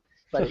 I've found,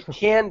 but it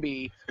can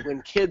be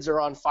when kids are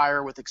on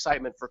fire with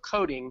excitement for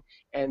coding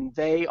and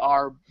they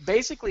are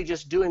basically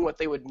just doing what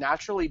they would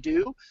naturally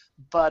do,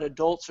 but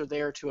adults are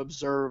there to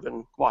observe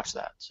and watch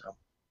that. So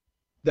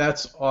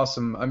that's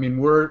awesome. I mean,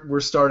 we're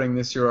starting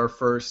this year our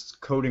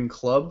first coding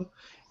club,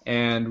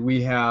 and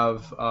we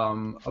have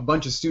a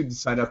bunch of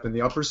students signed up in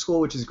the upper school,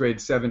 which is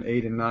grades 7,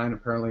 8, and 9.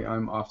 Apparently,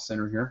 I'm off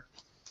center here.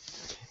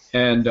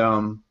 And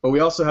but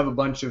we also have a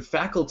bunch of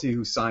faculty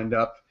who signed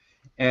up,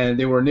 and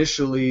they were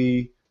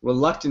initially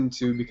reluctant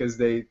to because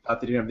they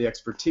thought they didn't have the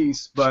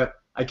expertise, but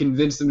I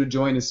convinced them to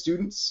join as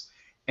students,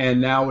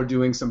 and now we're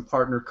doing some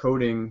partner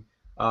coding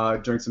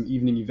during some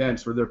evening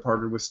events where they're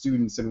partnered with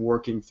students and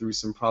working through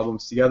some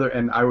problems together.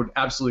 And I would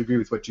absolutely agree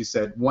with what you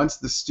said. Once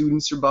the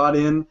students are bought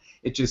in,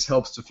 it just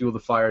helps to fuel the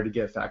fire to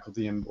get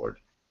faculty on board.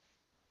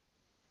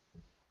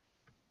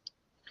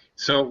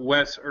 So,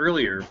 Wes,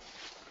 earlier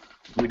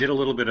we did a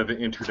little bit of an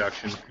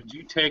introduction. Could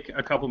you take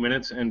a couple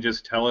minutes and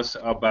just tell us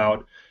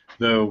about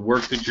the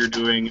work that you're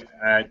doing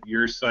at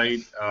your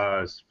site,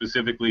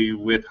 specifically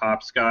with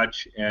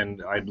Hopscotch?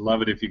 And I'd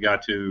love it if you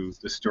got to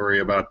the story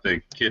about the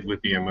kid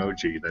with the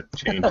emoji that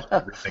changed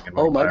everything in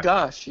my Oh my class.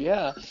 gosh,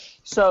 yeah.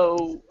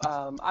 So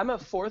I'm a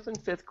 4th and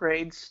 5th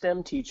grade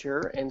STEM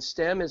teacher, and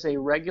STEM is a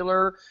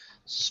regular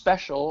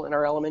special in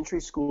our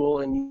elementary school,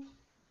 and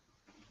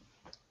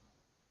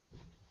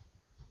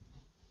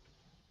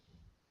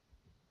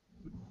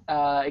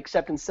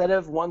except instead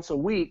of once a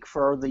week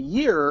for the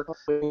year,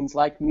 things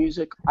like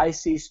music, I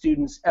see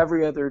students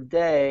every other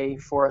day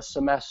for a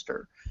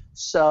semester.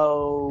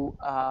 So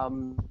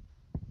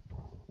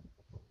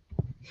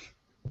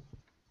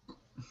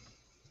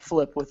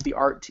flip with the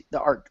art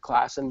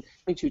class, and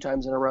 2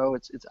 times in a row.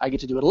 I get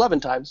to do it 11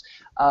 times.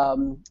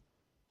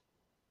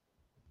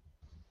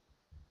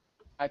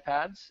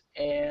 iPads,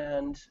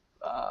 and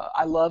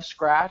I love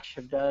Scratch.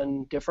 I've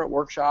done different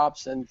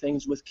workshops and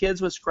things with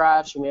kids with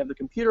Scratch, and we have the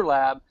computer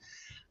lab,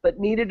 but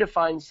needed to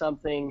find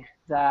something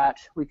that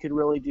we could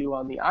really do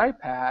on the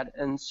iPad.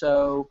 And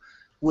so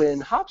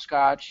when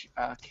Hopscotch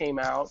came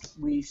out,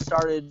 we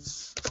started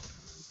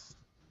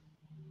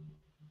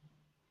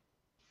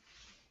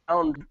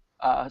found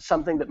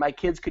something that my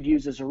kids could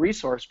use as a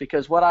resource,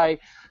 because what I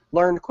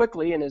learned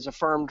quickly and is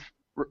affirmed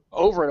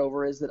over and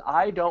over is that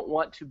I don't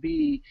want to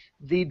be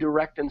the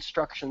direct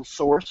instruction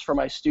source for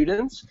my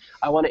students.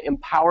 I want to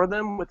empower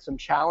them with some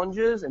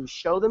challenges and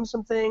show them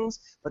some things,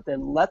 but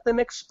then let them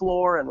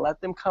explore and let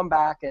them come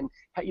back and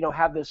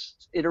have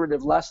this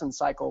iterative lesson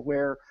cycle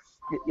where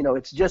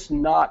it's just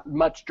not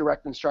much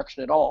direct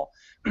instruction at all.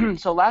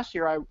 So last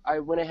year I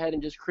went ahead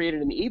and just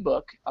created an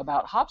ebook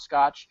about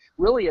Hopscotch,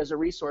 really as a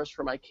resource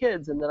for my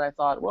kids, and then I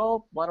thought,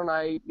 well, why don't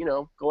I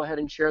go ahead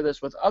and share this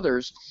with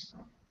others.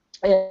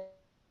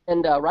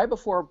 And right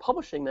before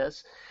publishing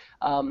this,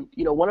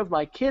 one of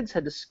my kids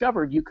had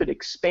discovered you could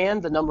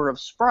expand the number of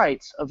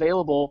sprites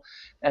available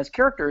as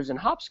characters in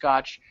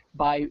Hopscotch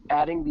by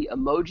adding the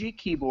emoji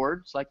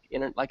keyboards, like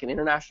an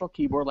international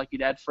keyboard, like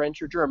you'd add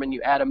French or German.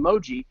 You add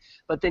emoji,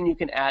 but then you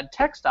can add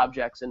text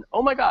objects. And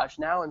oh my gosh,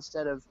 now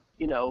instead of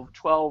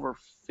 12 or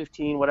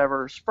 15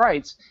 whatever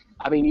sprites,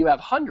 you have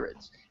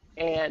hundreds.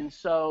 And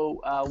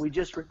so we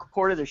just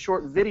recorded a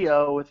short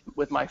video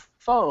with my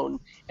phone,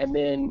 and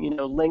then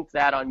linked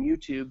that on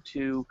YouTube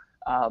to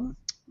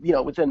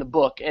within the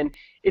book. And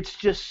it's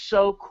just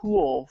so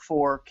cool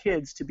for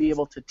kids to be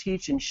able to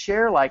teach and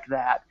share like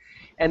that,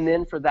 and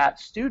then for that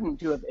student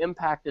to have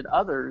impacted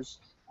others.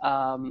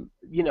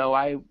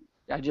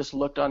 I just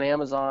looked on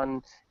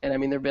Amazon, and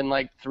there have been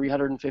like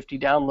 350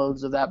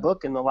 downloads of that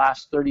book in the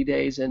last 30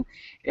 days, and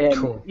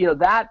Cool.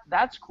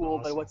 That's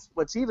cool. Awesome. But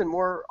what's even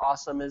more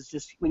awesome is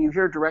just when you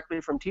hear directly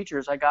from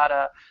teachers. I got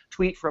a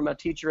tweet from a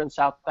teacher in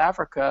South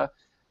Africa.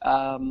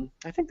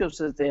 I think this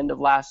was at the end of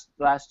last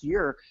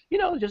year.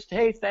 Just,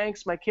 hey,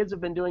 thanks. My kids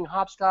have been doing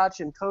Hopscotch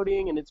and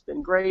coding, and it's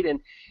been great.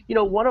 And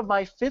one of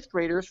my 5th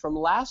graders from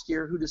last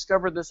year who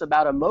discovered this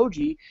about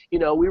emoji.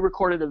 We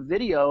recorded a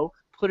video,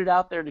 put it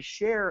out there to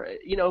share.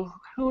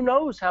 Who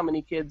knows how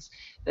many kids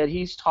that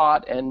he's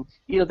taught, and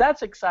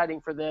that's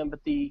exciting for them.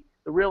 But the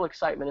real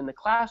excitement in the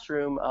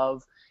classroom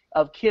of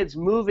kids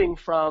moving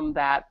from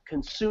that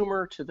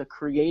consumer to the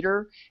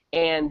creator,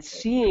 and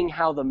seeing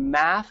how the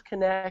math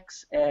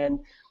connects and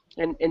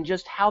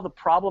just how the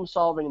problem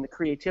solving and the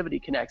creativity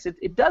connects.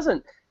 It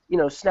doesn't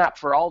snap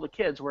for all the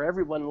kids where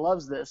everyone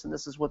loves this and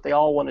this is what they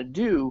all want to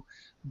do,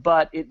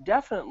 but it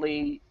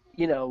definitely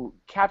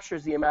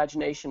captures the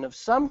imagination of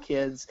some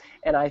kids.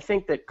 And I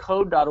think that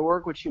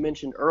code.org, which you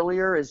mentioned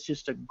earlier, is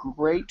just a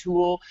great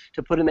tool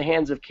to put in the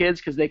hands of kids,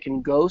 because they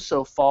can go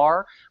so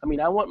far.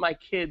 I want my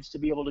kids to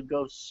be able to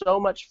go so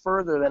much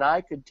further than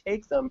I could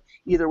take them,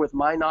 either with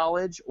my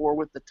knowledge or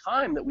with the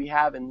time that we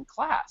have in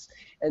class.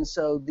 And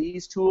so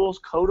these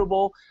tools,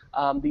 Codable,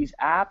 these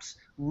apps,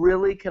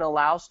 really can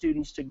allow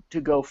students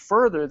to go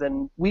further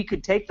than we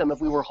could take them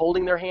if we were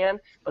holding their hand.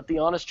 But the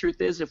honest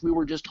truth is, if we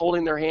were just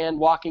holding their hand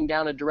walking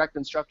down a direct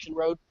instruction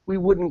road, we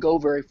wouldn't go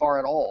very far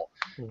at all.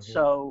 Mm-hmm.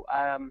 So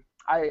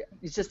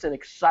it's just an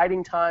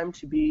exciting time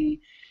to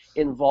be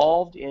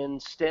involved in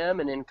STEM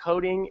and in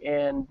coding,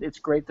 and it's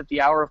great that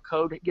the Hour of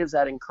Code gives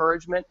that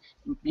encouragement.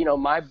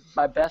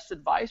 My best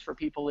advice for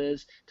people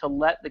is to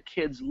let the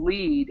kids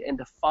lead and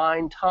to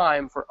find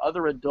time for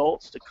other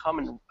adults to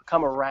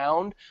come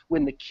around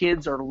when the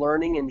kids are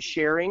learning and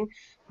sharing,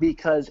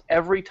 because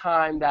every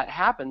time that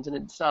happens, and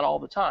it's not all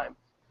the time,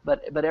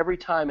 but every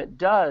time it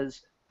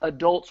does,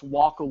 adults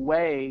walk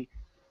away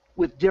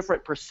with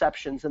different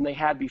perceptions than they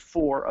had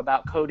before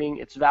about coding,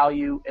 its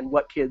value, and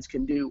what kids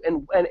can do,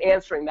 and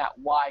answering that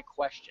why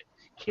question.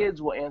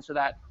 Kids will answer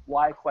that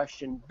why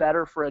question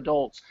better for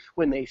adults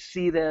when they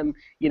see them,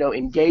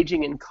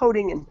 engaging in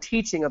coding and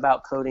teaching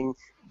about coding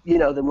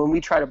than when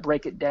we try to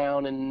break it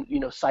down and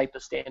cite the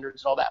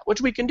standards and all that,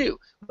 which we can do,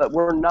 but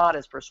we're not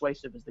as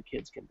persuasive as the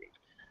kids can be.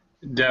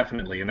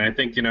 Definitely, and I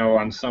think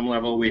on some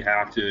level we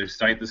have to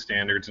cite the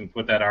standards and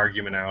put that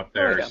argument out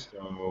there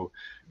so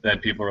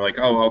that people are like,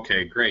 oh,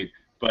 okay, great.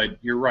 But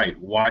you're right,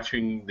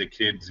 watching the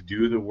kids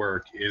do the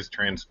work is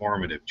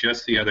transformative.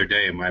 Just the other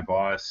day, my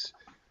boss,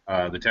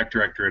 the tech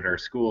director at our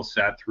school,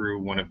 sat through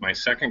one of my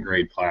second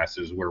grade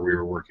classes where we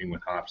were working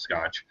with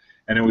Hopscotch,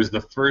 and it was the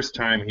first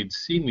time he'd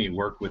seen me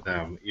work with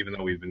them, even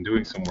though we've been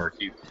doing some work.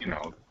 He's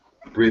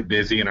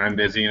busy and I'm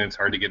busy, and it's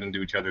hard to get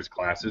into each other's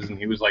classes, and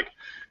he was like,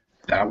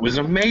 that was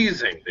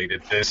amazing. They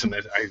did this and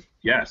this.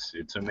 Yes,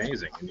 it's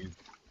amazing. And you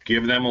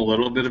give them a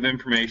little bit of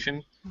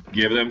information,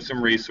 give them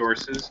some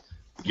resources,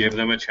 give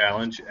them a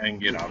challenge,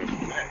 and get out of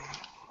the way.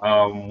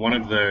 One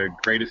of the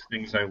greatest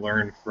things I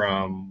learned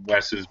from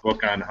Wes's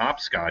book on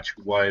Hopscotch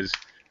was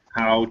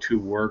how to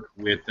work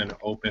with an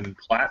open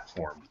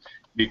platform,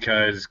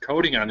 because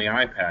coding on the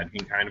iPad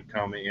can kind of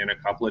come in a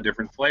couple of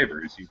different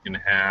flavors. You can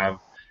have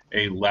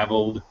a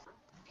leveled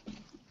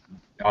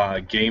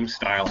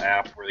game-style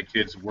app where the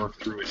kids work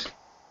through a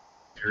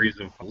series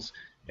of puzzles,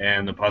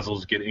 and the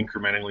puzzles get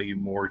incrementally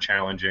more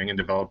challenging and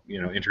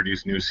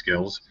introduce new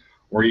skills.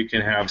 Or you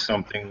can have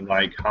something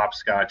like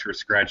Hopscotch or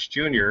Scratch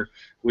Junior,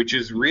 which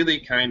is really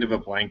kind of a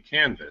blank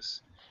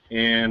canvas.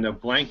 And a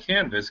blank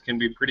canvas can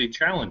be pretty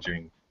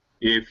challenging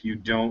if you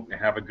don't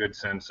have a good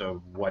sense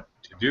of what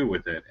to do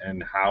with it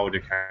and how to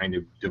kind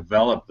of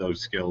develop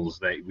those skills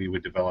that we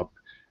would develop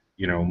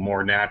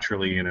more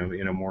naturally in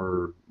a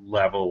more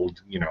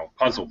leveled,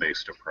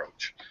 puzzle-based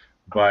approach.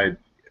 But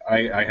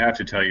I have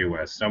to tell you,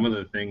 Wes, some of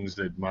the things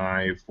that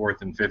my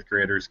 4th and 5th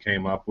graders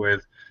came up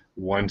with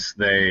once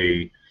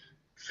they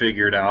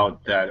figured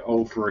out that,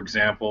 for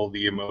example,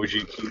 the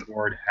emoji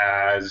keyboard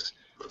has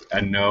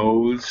a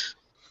nose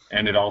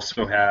and it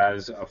also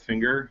has a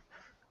finger.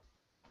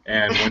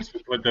 And once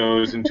you put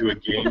those into a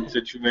game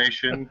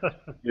situation,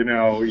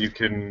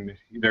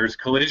 there's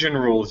collision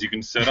rules you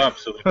can set up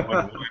so that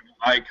when one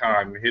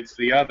icon hits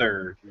the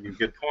other, you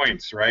get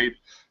points, right?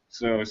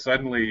 So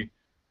suddenly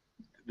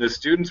the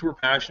students were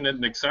passionate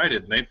and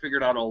excited, and they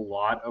figured out a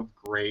lot of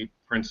great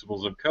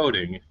principles of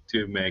coding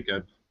to make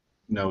a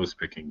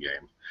nose-picking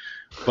game.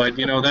 But,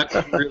 that's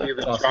really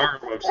the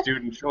charm of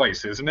student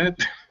choice, isn't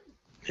it?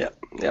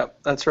 Yeah,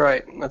 that's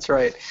right.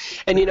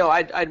 And,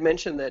 I'd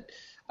mentioned that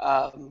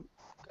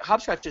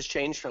Hopscotch has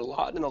changed a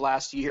lot in the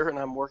last year, and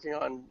I'm working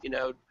on,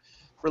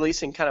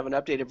 releasing kind of an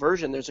updated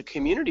version. There's a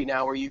community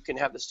now where you can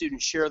have the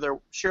students share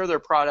their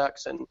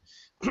products and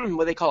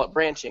what they call it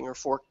branching or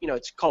fork.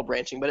 It's called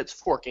branching, but it's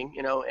forking.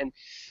 And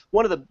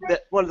one of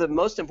the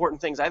most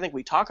important things I think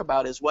we talk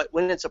about is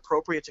when it's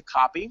appropriate to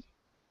copy.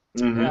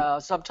 Mm-hmm.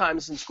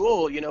 Sometimes in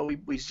school,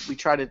 we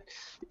try to,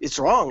 it's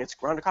wrong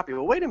to copy.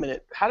 Well, wait a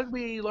minute, how did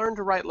we learn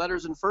to write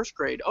letters in 1st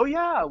grade? Oh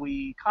yeah,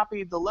 we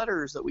copied the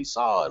letters that we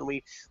saw and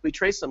we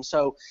traced them.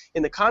 So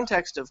in the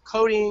context of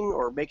coding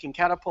or making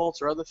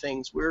catapults or other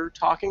things, we're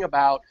talking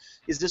about,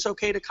 is this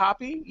okay to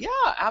copy? Yeah,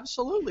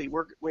 absolutely.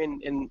 We're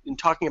in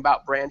talking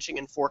about branching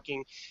and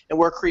forking and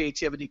where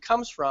creativity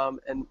comes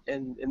from, and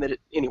that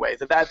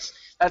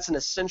that's an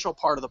essential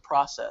part of the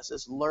process,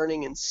 is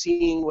learning and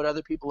seeing what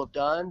other people have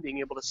done, being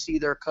able to see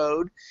their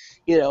code,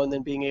 and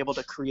then being able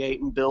to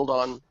create and build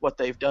on what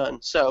they've done.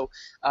 So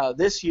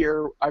this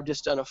year I've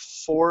just done a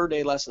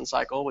 4-day lesson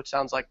cycle, which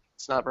sounds like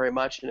it's not very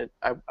much, and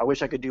I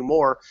wish I could do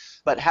more,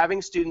 but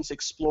having students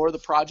explore the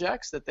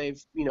projects that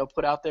they've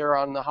put out there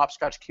on the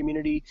Hopscotch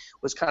community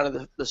was kind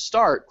of the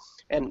start.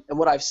 And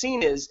what I've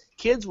seen is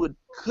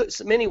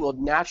many will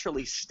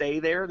naturally stay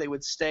there. They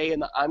would stay in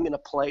the I'm going to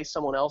play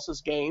someone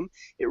else's game.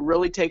 It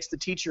really takes the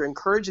teacher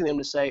encouraging them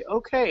to say,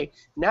 okay,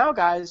 now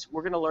guys,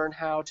 we're going to learn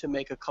how to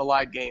make a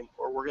Collide game,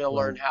 or we're going to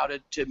learn how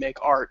to make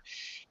art.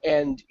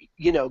 And,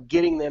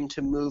 getting them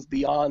to move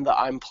beyond the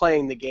I'm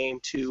playing the game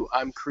to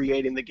I'm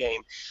creating the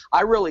game.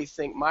 I really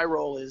think my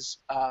role is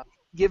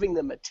giving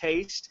them a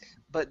taste,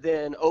 but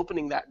then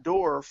opening that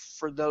door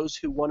for those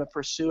who want to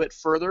pursue it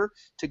further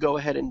to go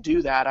ahead and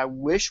do that. I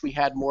wish we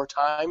had more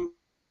time.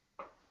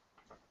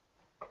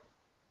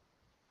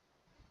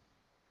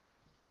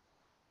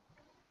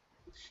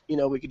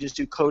 We could just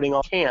do coding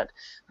on can't.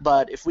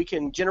 But if we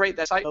can generate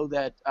that site so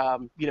that,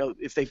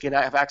 if they can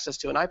have access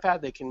to an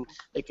iPad, they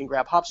can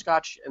grab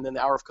Hopscotch and then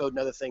the Hour of Code and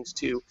other things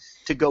to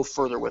go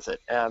further with it.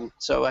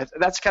 So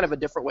that's kind of a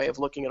different way of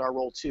looking at our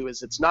role too.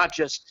 Is it's not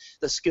just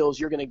the skills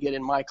you're going to get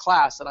in my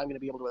class that I'm going to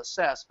be able to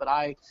assess, but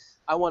I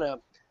want to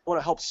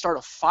help start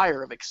a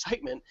fire of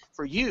excitement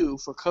for you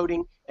for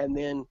coding, and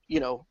then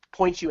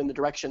point you in the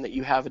direction that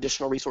you have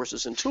additional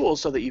resources and tools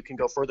so that you can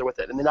go further with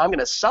it. And then I'm going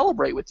to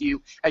celebrate with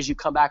you as you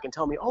come back and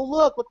tell me, oh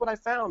look what I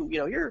found,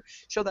 here,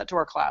 show that to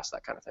our class,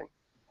 that kind of thing.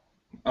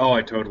 Oh,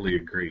 I totally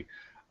agree.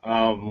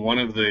 One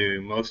of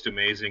the most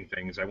amazing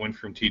things, I went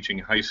from teaching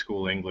high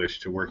school English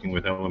to working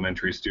with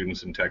elementary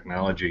students in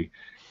technology,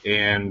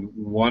 and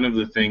one of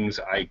the things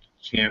I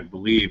can't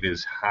believe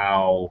is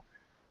how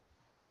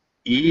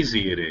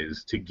easy it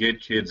is to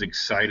get kids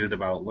excited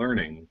about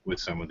learning with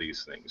some of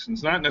these things. And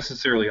it's not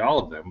necessarily all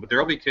of them, but there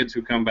will be kids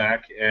who come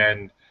back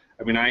and,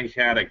 I mean, I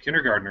had a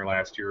kindergartner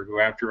last year who,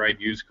 after I'd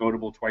used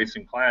Codable twice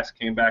in class,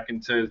 came back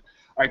and said,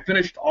 I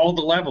finished all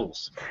the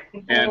levels.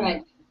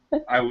 And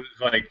I was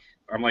like,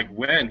 I'm like,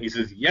 when? He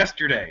says,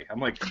 yesterday. I'm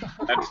like,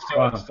 that's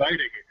so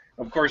exciting.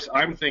 Of course,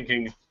 I'm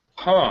thinking,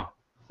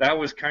 that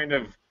was kind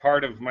of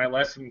part of my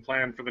lesson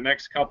plan for the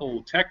next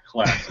couple tech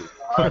classes.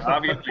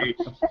 Obviously,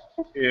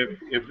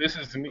 if this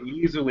is an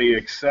easily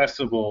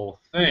accessible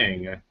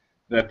thing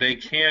that they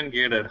can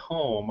get at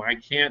home, I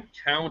can't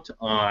count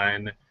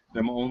on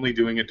them only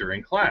doing it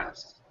during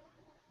class.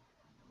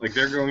 Like,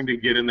 they're going to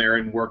get in there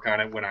and work on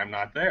it when I'm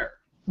not there.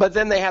 But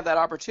then they have that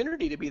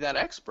opportunity to be that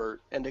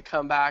expert and to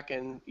come back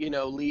and,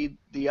 lead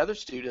the other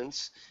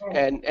students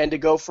and to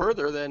go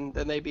further than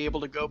they'd be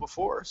able to go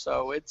before.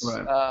 So it's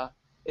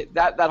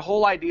that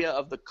whole idea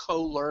of the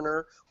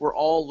co-learner, we're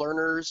all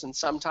learners, and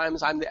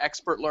sometimes I'm the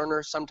expert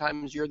learner,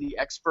 sometimes you're the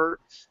expert,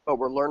 but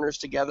we're learners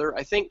together.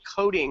 I think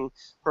coding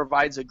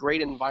provides a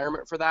great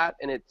environment for that,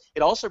 and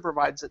it also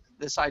provides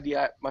this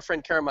idea. My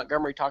friend Karen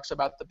Montgomery talks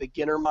about the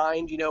beginner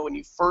mind. When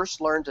you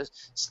first learn to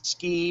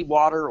ski,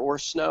 water, or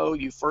snow,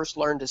 you first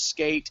learn to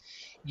skate,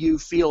 you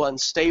feel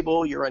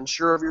unstable, you're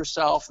unsure of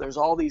yourself. There's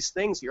all these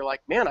things. You're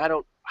like, man, I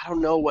don't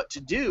know what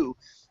to do.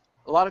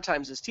 A lot of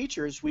times as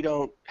teachers, we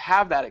don't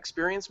have that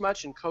experience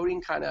much, and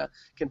coding kind of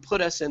can put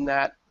us in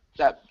that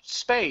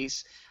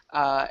space.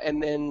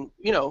 And then,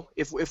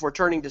 if we're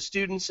turning to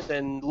students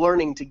and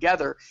learning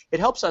together,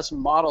 it helps us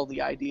model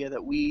the idea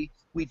that we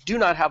do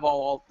not have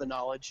all the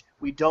knowledge.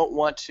 We don't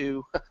want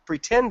to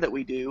pretend that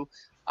we do,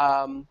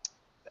 and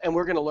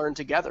we're going to learn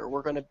together.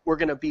 We're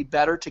going to be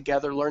better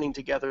together, learning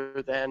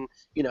together than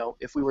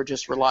if we were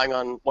just relying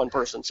on one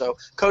person. So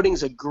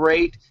coding's a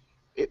great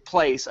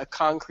place, a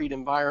concrete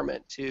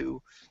environment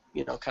to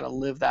kind of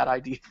live that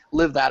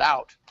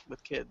out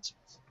with kids.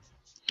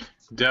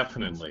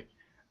 Definitely.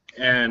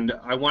 And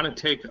I want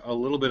to take a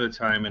little bit of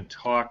time and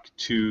talk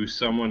to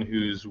someone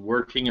who's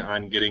working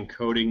on getting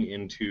coding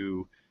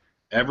into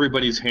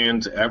everybody's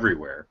hands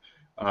everywhere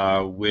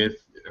with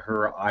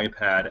her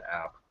iPad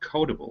app,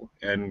 Codable.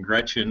 And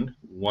Gretchen,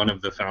 one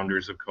of the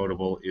founders of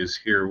Codable, is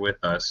here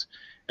with us.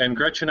 And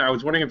Gretchen, I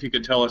was wondering if you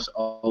could tell us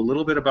a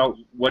little bit about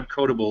what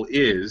Codable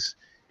is,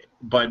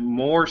 but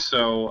more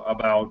so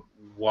about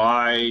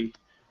why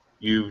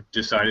you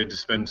decided to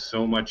spend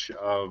so much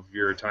of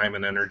your time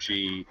and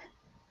energy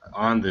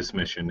on this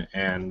mission,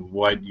 and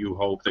what you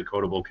hope that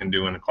Codable can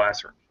do in a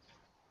classroom.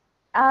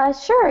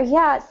 Sure,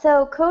 yeah.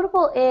 So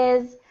Codable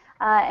is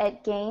a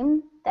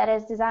game that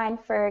is designed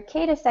for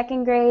K to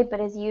second grade, but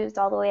is used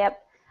all the way up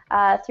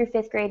through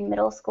 5th grade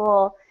middle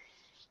school,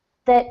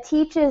 that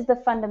teaches the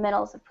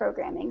fundamentals of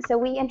programming. So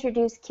we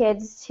introduce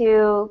kids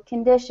to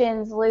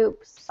conditions,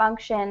 loops,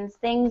 functions,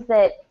 things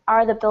that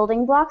are the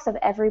building blocks of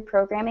every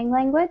programming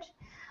language.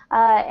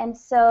 And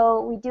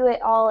so we do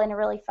it all in a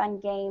really fun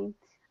game.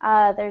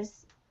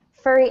 There's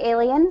furry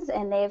aliens,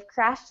 and they've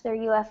crashed their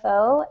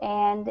UFO,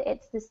 and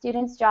it's the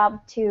students'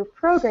 job to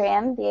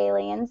program the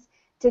aliens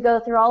to go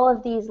through all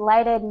of these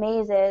lighted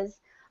mazes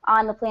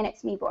on the planet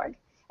Smeeborg.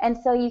 And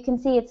so you can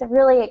see it's a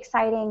really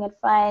exciting and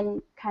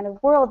fun kind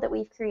of world that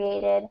we've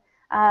created,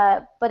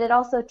 but it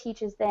also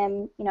teaches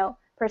them,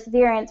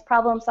 perseverance,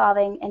 problem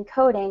solving, and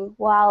coding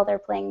while they're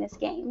playing this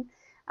game.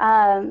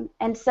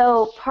 And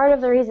so part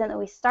of the reason that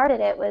we started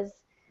it was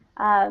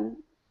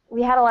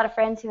we had a lot of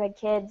friends who had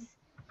kids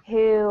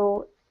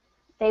who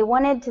they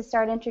wanted to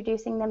start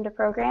introducing them to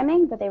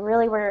programming, but they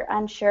really were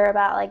unsure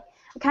about,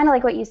 kind of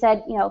like what you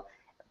said,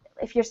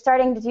 if you're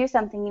starting to do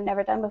something you've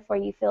never done before,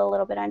 you feel a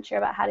little bit unsure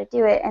about how to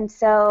do it. And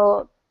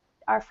so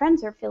our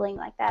friends were feeling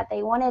like that.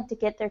 They wanted to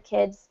get their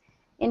kids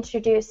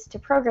introduced to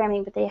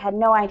programming, but they had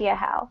no idea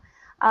how.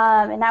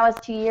 And that was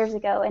 2 years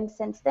ago. And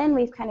since then,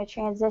 we've kind of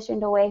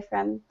transitioned away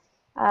from,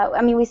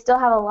 we still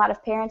have a lot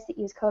of parents that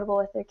use Codable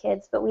with their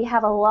kids, but we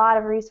have a lot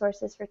of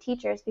resources for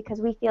teachers, because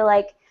we feel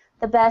like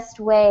the best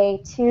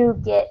way to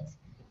get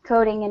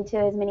coding into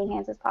as many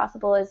hands as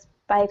possible is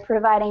by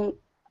providing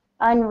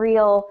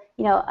unreal,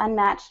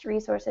 unmatched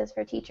resources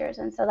for teachers.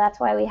 And so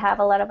that's why we have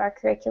a lot of our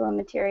curriculum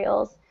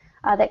materials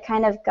that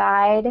kind of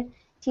guide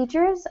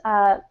teachers,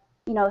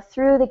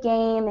 through the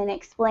game and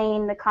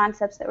explain the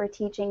concepts that we're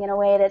teaching in a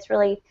way that's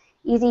really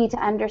easy to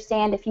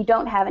understand if you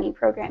don't have any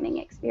programming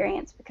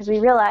experience, because we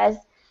realize,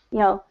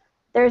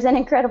 there's an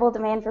incredible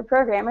demand for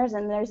programmers,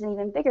 and there's an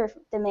even bigger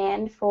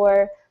demand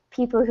for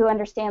people who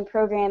understand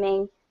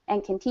programming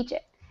and can teach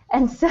it.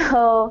 And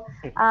so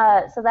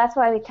that's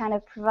why we kind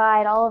of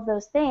provide all of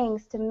those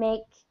things to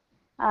make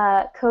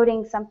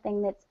coding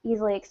something that's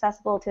easily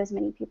accessible to as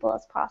many people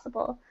as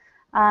possible.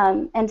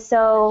 And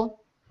so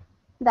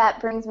that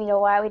brings me to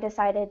why we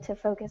decided to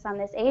focus on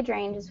this age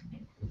range.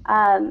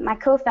 My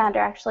co-founder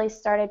actually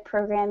started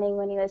programming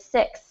when he was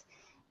 6,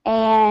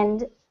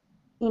 and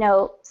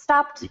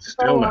stopped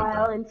for a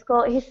while in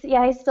school. He's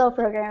still a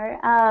programmer.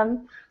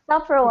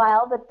 Stopped for a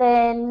while, but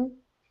then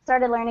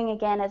started learning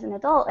again as an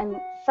adult and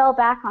fell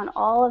back on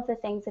all of the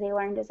things that he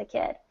learned as a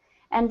kid.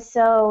 And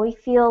so we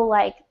feel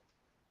like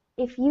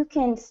if you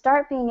can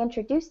start being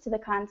introduced to the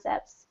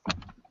concepts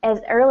as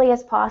early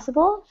as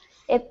possible,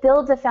 it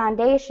builds a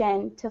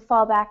foundation to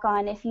fall back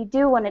on if you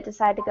do want to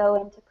decide to go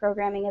into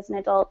programming as an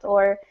adult,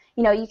 or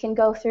you can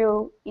go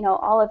through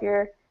all of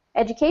your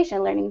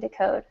education learning to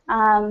code.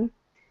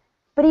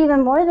 But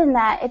even more than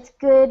that, it's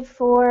good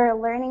for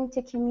learning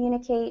to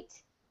communicate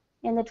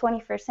in the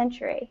 21st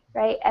century,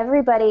 right?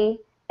 Everybody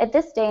in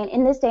this day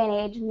and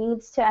age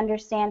needs to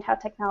understand how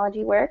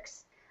technology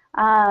works,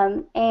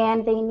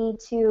 and they need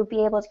to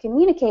be able to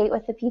communicate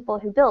with the people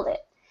who build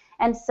it.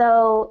 And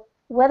so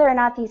whether or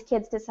not these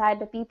kids decide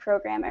to be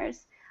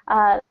programmers,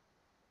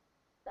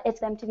 it's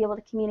them to be able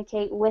to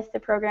communicate with the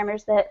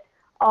programmers that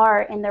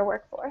are in their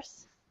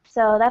workforce.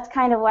 So that's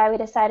kind of why we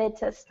decided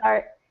to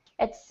start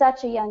at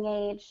such a young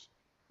age.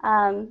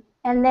 And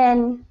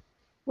then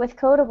with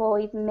Codable,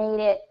 we've made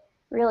it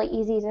really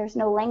easy. There's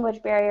no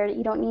language barrier.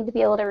 You don't need to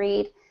be able to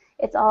read.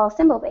 It's all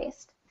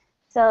symbol-based.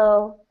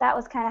 So that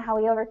was kind of how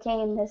we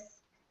overcame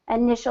this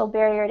initial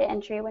barrier to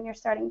entry when you're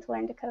starting to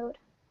learn to code.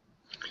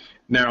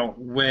 Now,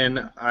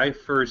 when I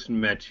first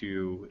met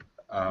you,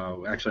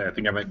 actually I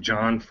think I met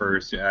John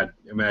first at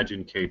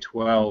Imagine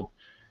K-12,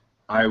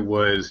 I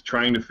was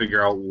trying to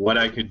figure out what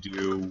I could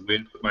do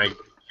with my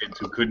kids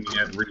who couldn't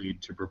yet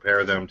read to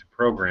prepare them to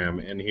program,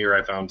 and here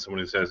I found someone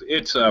who says,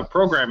 it's a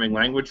programming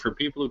language for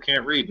people who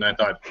can't read, and I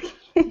thought,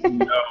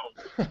 no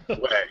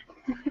way.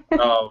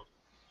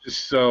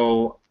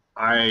 So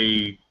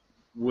I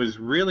was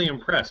really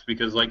impressed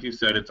because, like you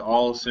said, it's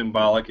all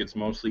symbolic, it's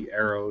mostly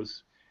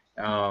arrows.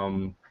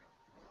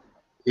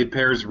 It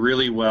pairs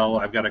really well.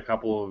 I've got a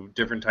couple of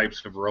different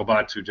types of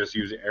robots who just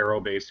use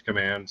arrow-based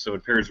commands, so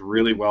it pairs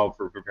really well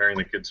for preparing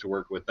the kids to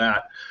work with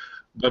that.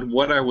 But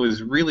what I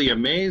was really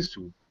amazed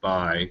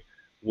by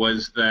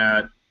was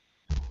that,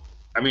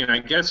 I mean, I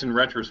guess in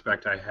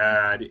retrospect I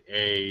had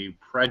a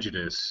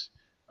prejudice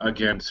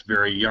against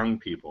very young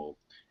people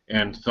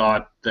and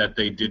thought that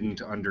they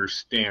didn't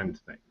understand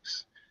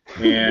things.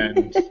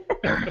 And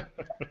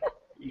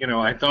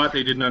I thought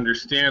they didn't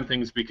understand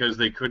things because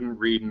they couldn't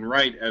read and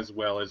write as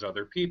well as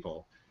other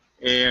people.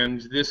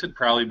 And this had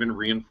probably been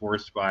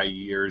reinforced by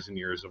years and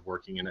years of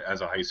working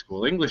as a high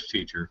school English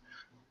teacher.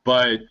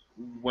 But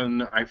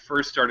when I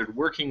first started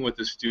working with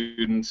the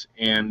students,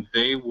 and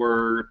they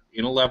were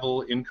in a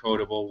level in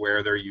Codable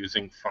where they're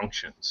using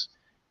functions.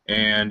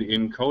 And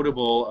in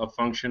Codable, a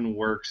function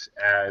works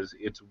as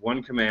it's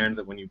one command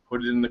that when you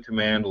put it in the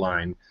command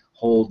line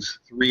holds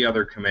 3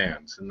 other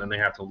commands, and then they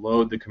have to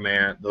load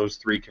those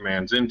 3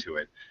 commands into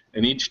it.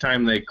 And each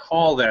time they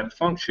call that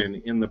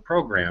function in the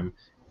program,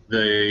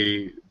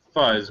 the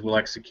fuzz will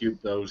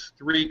execute those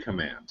 3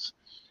 commands.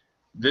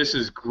 This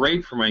is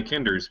great for my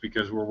kinders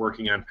because we're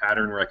working on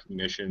pattern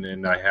recognition,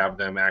 and I have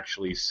them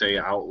actually say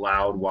out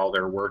loud while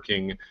they're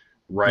working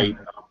right,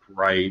 up,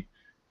 right,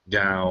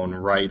 down,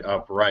 right,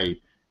 up,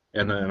 right.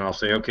 And then I'll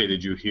say, okay,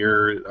 did you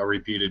hear a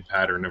repeated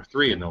pattern of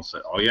 3? And they'll say,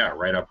 oh yeah,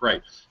 right, up,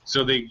 right.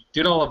 So they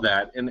did all of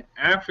that, and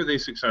after they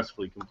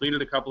successfully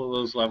completed a couple of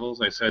those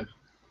levels, I said,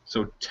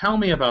 so tell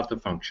me about the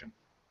function.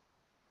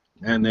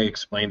 And they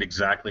explained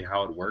exactly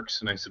how it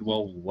works, and I said,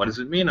 well, what does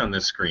it mean on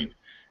this screen?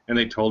 And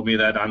they told me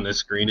that on this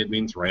screen it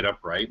means right, up,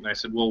 right. And I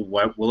said, well,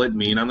 what will it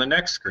mean on the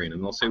next screen?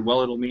 And they'll say,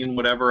 well, it'll mean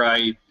whatever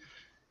I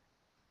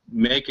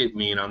make it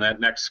mean on that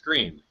next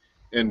screen.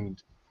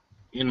 And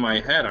in my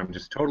head, I'm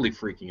just totally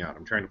freaking out.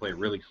 I'm trying to play it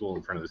really cool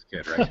in front of this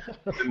kid, right?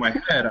 In my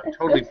head, I'm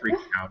totally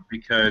freaking out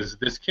because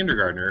this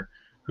kindergartner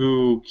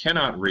who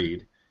cannot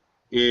read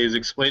is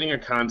explaining a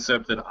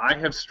concept that I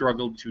have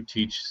struggled to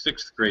teach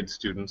 6th grade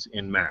students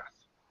in math.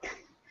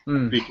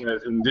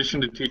 Because in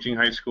addition to teaching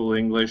high school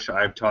English,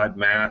 I've taught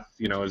math,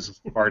 as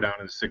far down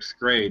as 6th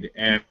grade,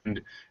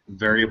 and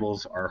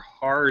variables are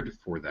hard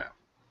for them.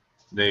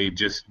 They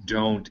just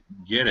don't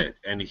get it.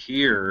 And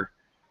here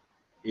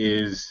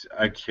is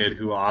a kid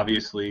who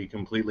obviously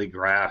completely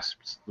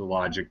grasps the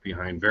logic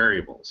behind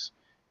variables.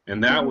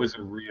 And that was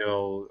a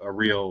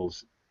real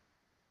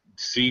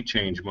sea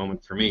change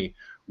moment for me.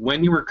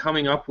 When you were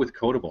coming up with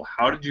Codable,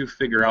 how did you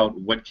figure out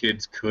what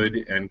kids could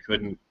and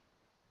couldn't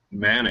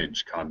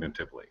manage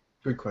cognitively?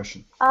 Good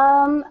question.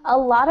 A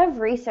lot of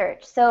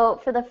research. So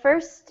for the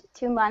first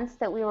 2 months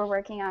that we were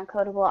working on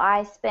Codable,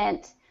 I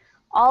spent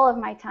all of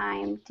my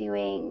time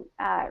doing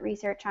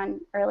research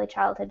on early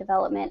childhood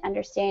development,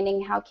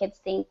 understanding how kids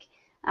think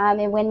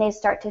and when they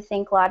start to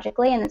think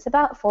logically, and it's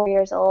about 4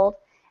 years old.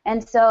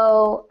 And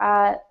so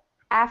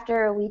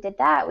after we did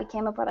that, we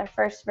came up with our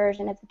first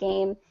version of the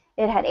game.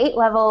 It had 8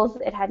 levels,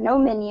 it had no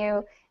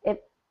menu,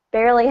 it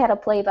barely had a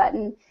play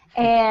button,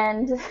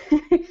 and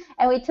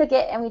and we took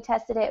it and we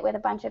tested it with a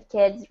bunch of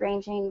kids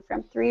ranging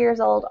from 3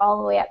 years old all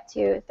the way up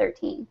to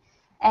 13.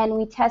 And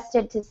we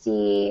tested to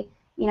see,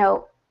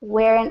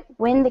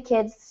 when the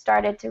kids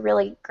started to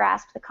really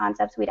grasp the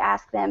concepts, we'd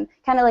ask them,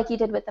 kind of like you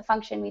did with the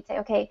function, we'd say,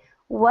 okay,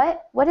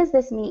 what does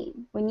this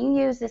mean? When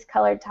you use this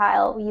colored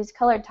tile, we use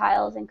colored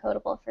tiles in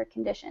Codable for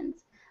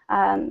conditions.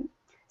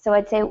 So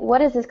I'd say, what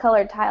does this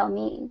colored tile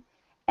mean?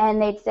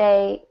 And they'd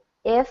say,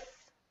 if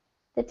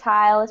the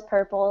tile is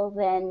purple,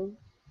 then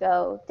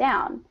go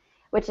down.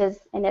 which is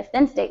an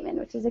if-then statement,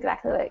 which is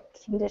exactly what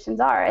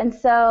conditions are. And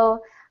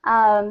so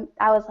I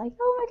was like,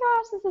 oh my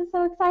gosh, this is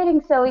so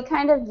exciting. So we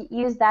kind of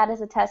used that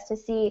as a test to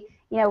see,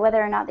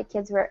 whether or not the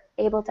kids were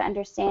able to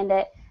understand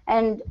it.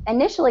 And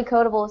initially,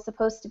 Codable was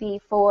supposed to be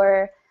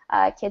for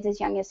kids as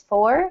young as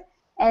 4.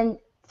 And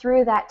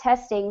through that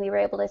testing, we were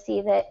able to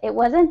see that it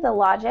wasn't the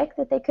logic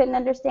that they couldn't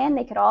understand.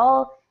 Even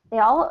some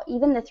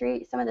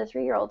of the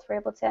 3-year-olds were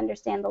able to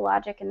understand the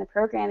logic and the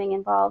programming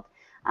involved.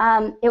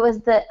 It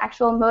was the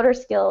actual motor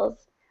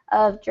skills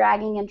of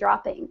dragging and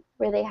dropping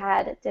where they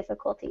had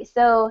difficulty.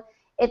 So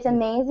it's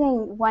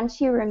amazing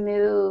once you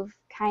remove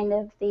kind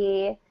of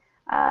the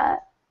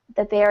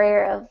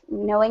barrier of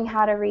knowing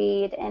how to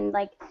read, and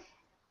like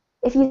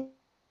if you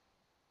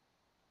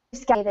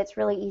that's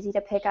really easy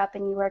to pick up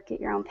and you work at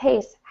your own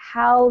pace,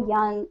 how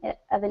young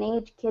of an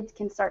age kids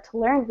can start to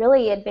learn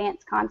really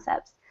advanced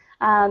concepts.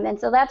 And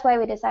so that's why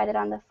we decided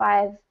on the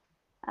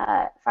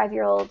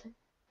 5-year-old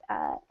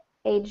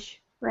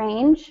age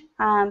range,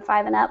 5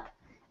 and up,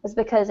 was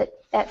because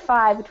at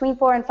 5, between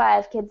 4 and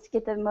 5, kids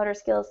get the motor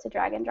skills to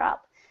drag and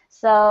drop.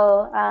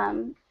 So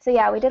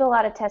yeah, we did a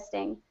lot of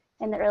testing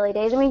in the early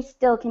days, and we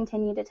still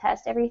continue to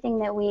test everything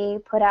that we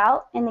put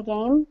out in the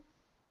game.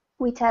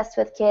 We test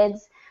with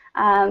kids.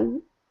 A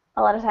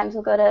lot of times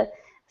we'll go to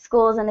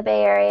schools in the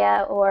Bay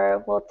Area,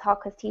 or we'll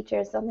talk with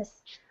teachers on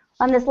this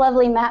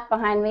lovely map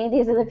behind me.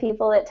 These are the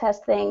people that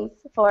test things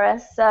for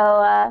us.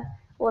 So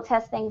we'll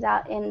test things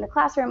out in the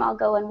classroom. I'll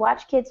go and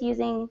watch kids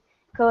using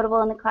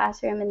Codable in the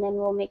classroom, and then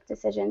we'll make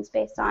decisions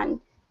based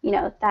on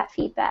that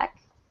feedback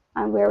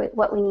on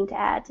what we need to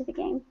add to the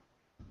game.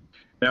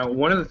 Now,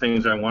 one of the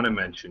things I want to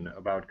mention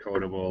about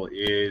Codable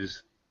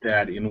is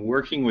that in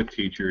working with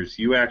teachers,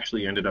 you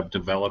actually ended up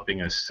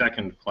developing a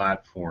second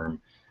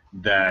platform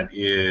that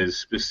is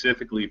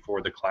specifically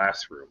for the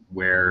classroom,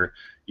 where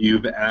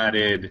you've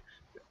added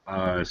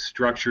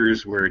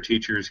structures where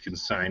teachers can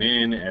sign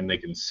in and they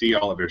can see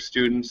all of their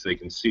students, they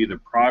can see the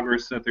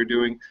progress that they're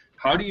doing.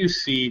 How do you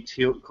see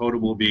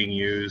Codable being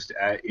used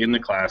in the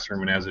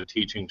classroom and as a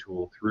teaching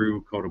tool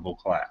through Codable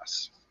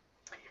Class?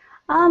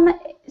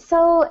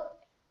 So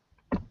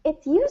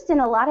it's used in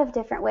a lot of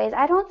different ways.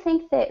 I don't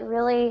think that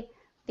really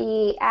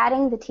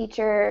adding the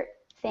teacher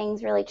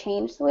things really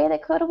changed the way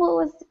that Codable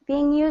was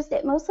being used.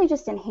 It mostly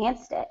just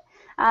enhanced it.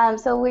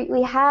 So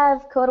we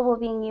have Codable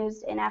being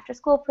used in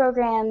after-school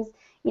programs,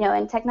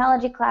 in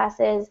technology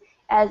classes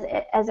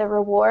as a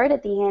reward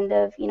at the end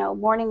of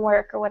morning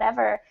work or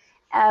whatever.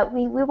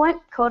 We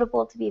want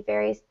Codable to be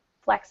very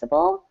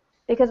flexible,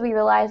 because we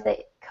realize that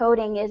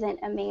coding isn't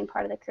a main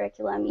part of the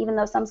curriculum. Even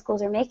though some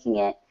schools are making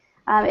it,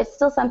 it's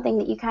still something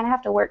that you kind of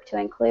have to work to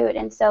include.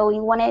 And so we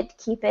wanted to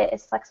keep it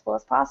as flexible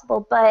as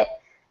possible. But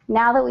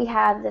now that we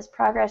have this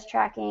progress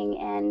tracking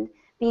and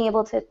being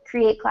able to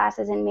create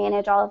classes and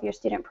manage all of your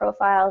student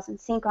profiles and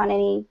sync on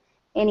any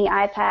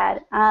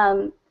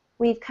iPad,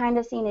 we've kind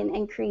of seen an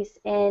increase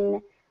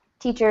in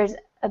teachers'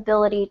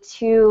 ability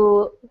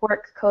to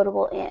work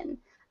Codable in.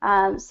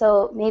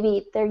 So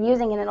maybe they're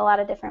using it in a lot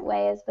of different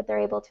ways, but they're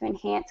able to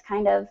enhance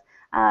kind of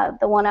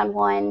the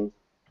one-on-one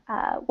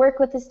work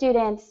with the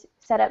students,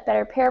 set up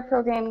better pair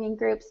programming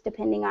groups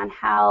depending on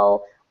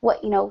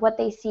what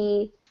they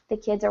see the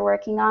kids are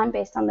working on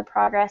based on the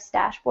progress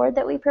dashboard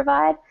that we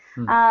provide.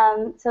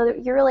 So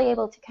that you're really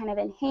able to kind of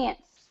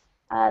enhance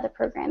the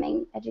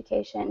programming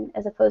education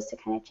as opposed to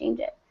kind of change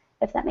it,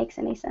 if that makes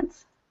any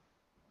sense.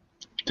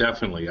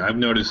 Definitely. I've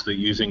noticed that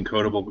using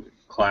Codable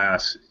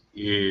Class,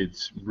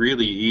 it's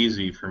really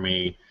easy for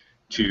me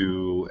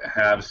to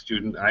have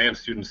I have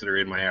students that are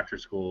in my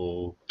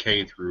after-school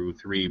K through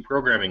 3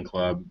 programming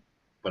club,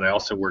 but I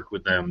also work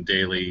with them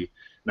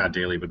not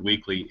daily, but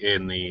weekly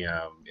in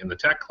the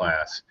tech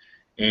class.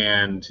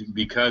 And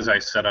because I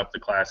set up the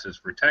classes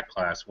for tech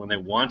class, when they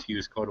want to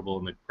use Codable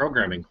in the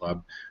programming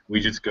club, we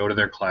just go to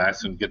their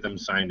class and get them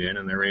signed in,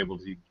 and they're able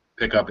to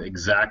pick up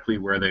exactly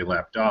where they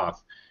left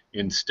off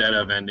instead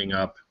of ending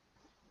up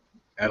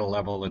at a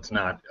level that's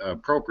not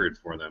appropriate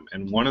for them.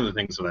 And one of the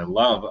things that I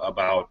love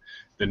about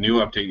the new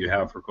update you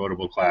have for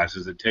Codable Class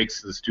is it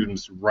takes the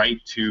students right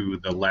to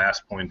the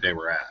last point they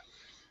were at.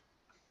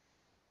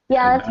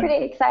 Yeah, that's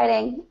pretty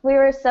exciting. We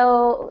were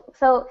so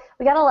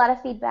we got a lot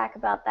of feedback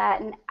about that,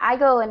 and I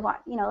go and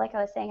watch, like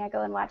I was saying, I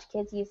go and watch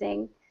kids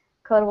using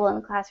Codable in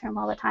the classroom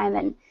all the time,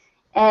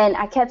 and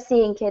I kept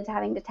seeing kids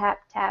having to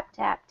tap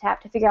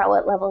to figure out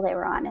what level they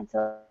were on, and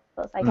so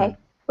I was like, hey,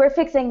 we're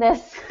fixing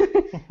this.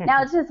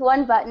 Now it's just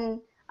one button.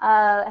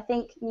 I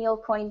think Neil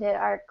coined it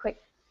our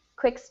quick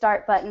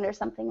start button or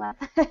something like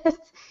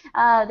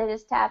that. They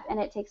just tap,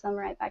 and it takes them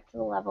right back to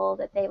the level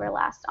that they were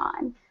last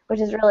on, which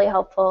is really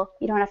helpful.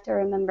 You don't have to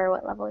remember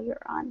what level you're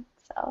on.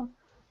 So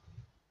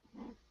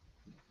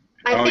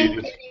I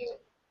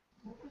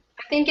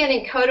think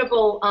getting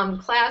Codable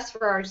Class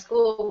for our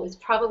school was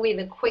probably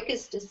the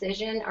quickest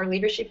decision our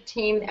leadership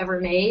team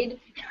ever made.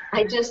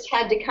 I just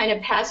had to kind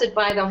of pass it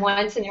by them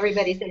once, and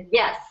everybody said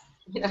yes.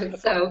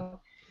 So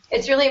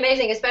it's really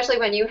amazing, especially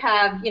when you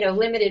have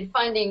limited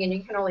funding and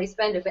you can only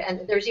spend a bit.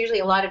 And there's usually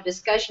a lot of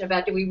discussion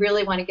about, do we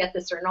really want to get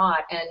this or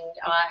not? And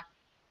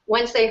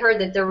once they heard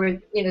that there were,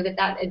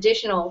 that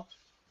additional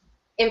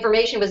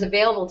information was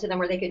available to them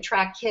where they could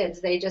track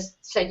kids, they just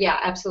said, yeah,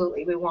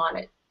 absolutely, we want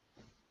it.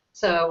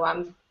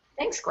 So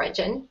thanks,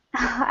 Gretchen.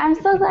 I'm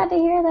so glad to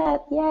hear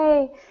that.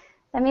 Yay.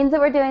 That means that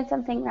we're doing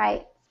something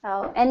right.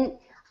 So, and,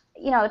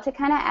 to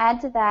kind of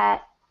add to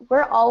that,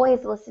 we're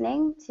always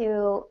listening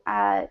to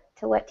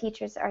what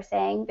teachers are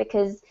saying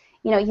because,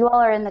 you all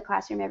are in the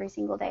classroom every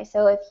single day.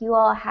 So if you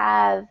all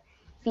have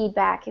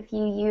feedback, if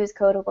you use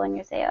Codable and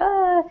you say,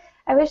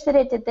 I wish that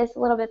it did this a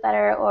little bit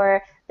better,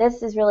 or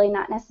this is really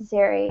not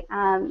necessary,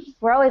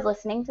 we're always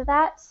listening to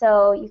that.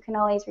 So you can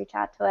always reach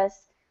out to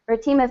us. We're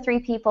a team of 3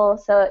 people,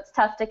 so it's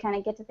tough to kind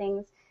of get to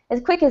things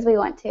as quick as we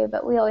want to,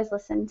 but we always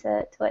listen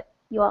to what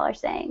you all are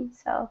saying.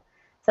 So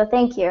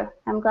thank you.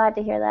 I'm glad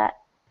to hear that.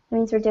 It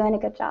means we're doing a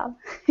good job.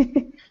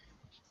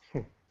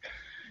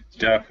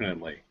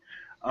 Definitely.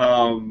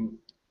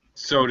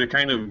 So to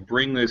kind of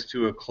bring this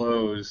to a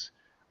close,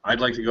 I'd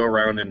like to go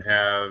around and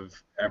have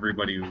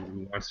everybody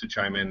who wants to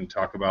chime in and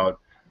talk about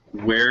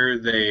where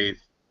they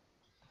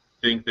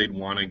think they'd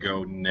want to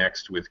go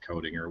next with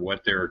coding or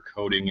what their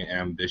coding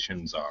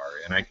ambitions are.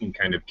 And I can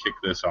kind of kick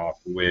this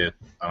off with,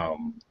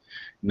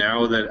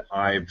 now that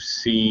I've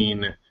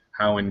seen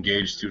how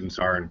engaged students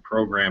are in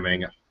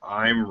programming,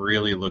 I'm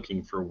really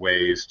looking for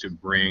ways to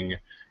bring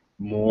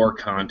more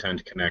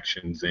content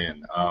connections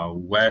in.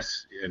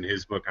 Wes, in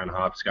his book on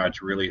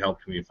hopscotch, really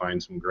helped me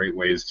find some great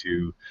ways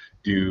to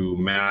do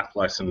math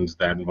lessons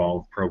that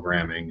involve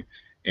programming.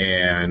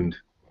 And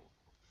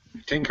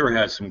Tinker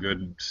has some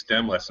good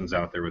STEM lessons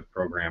out there with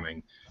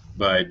programming.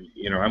 But,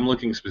 I'm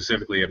looking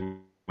specifically at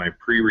my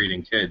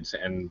pre-reading kids,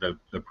 and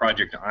the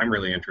project I'm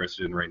really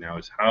interested in right now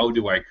is how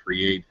do I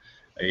create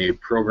a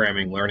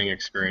programming learning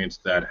experience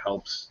that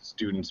helps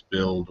students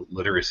build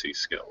literacy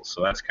skills.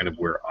 So that's kind of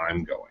where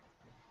I'm going.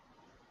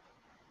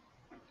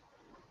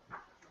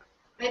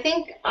 I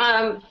think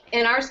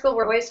in our school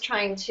we're always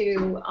trying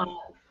to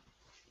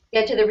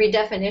get to the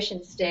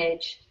redefinition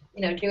stage,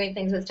 doing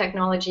things with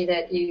technology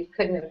that you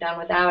couldn't have done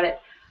without it.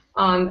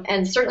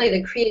 And certainly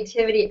the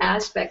creativity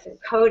aspect of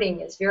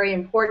coding is very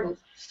important.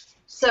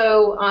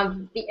 So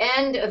the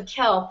end of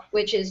KELP,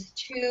 which is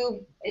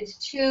two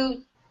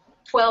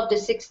 12 to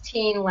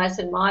 16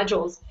 lesson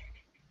modules,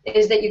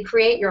 is that you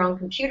create your own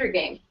computer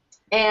game.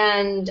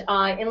 And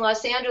in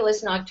Los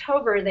Angeles in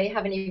October, they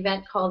have an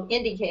event called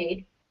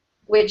Indiecade,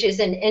 which is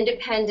an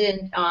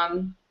independent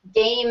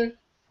game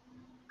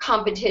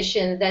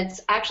competition that's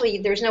actually,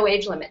 there's no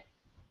age limit.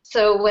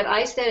 So what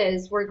I said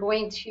is we're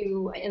going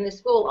to, in the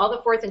school, all the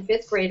 4th and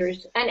 5th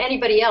graders, and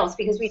anybody else,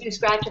 because we do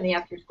Scratch in the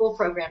after-school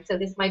program, so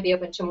this might be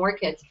open to more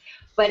kids,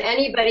 but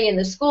anybody in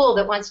the school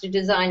that wants to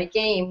design a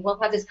game will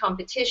have this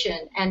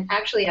competition. And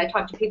actually, I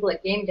talked to people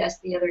at Game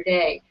Desk the other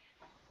day,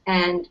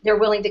 and they're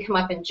willing to come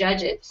up and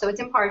judge it. So it's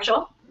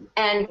impartial,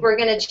 and we're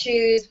going to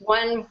choose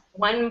one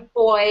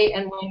boy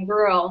and one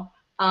girl.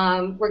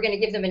 We're going to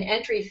give them an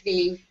entry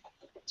fee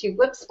to,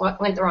 whoops,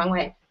 went the wrong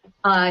way,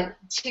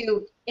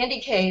 to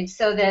Indiecade,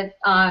 so that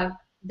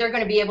they're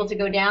going to be able to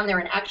go down there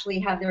and actually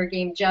have their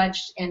game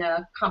judged in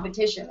a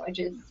competition, which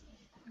is,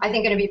 I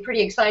think, going to be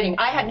pretty exciting.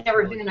 I had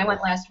never been, I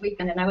went last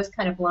weekend, and I was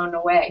kind of blown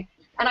away.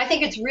 And I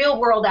think it's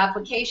real-world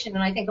application,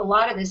 and I think a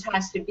lot of this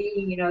has to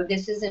be,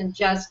 this isn't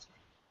just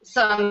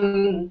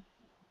some,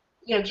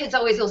 kids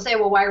always will say,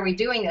 well, why are we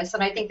doing this?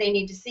 And I think they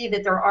need to see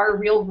that there are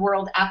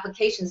real-world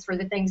applications for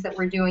the things that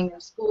we're doing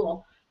in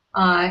school.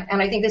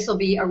 And I think this will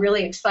be a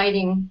really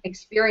exciting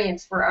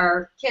experience for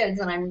our kids,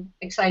 and I'm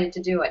excited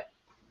to do it.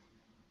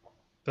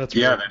 That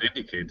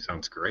Indiecade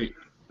sounds great.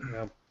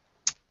 Yeah.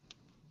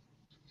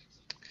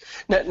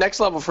 Next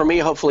level for me,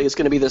 hopefully, is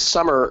going to be this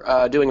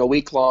summer doing a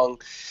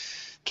week-long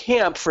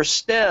camp for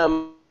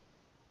STEM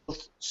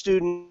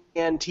students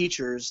and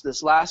teachers.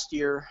 This last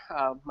year,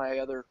 my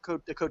other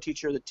the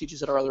co-teacher that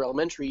teaches at our other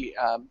elementary,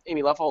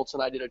 Amy Leffelholtz,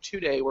 and I did a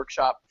 2-day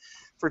workshop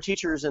for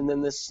teachers, and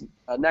then this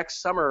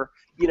next summer,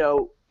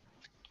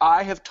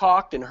 I have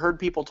talked and heard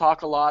people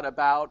talk a lot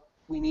about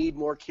we need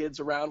more kids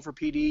around for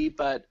PD,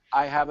 but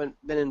I haven't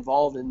been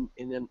involved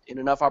in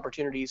enough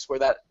opportunities where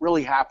that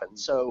really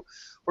happens. So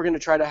we're going to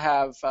try to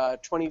have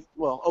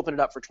open it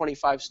up for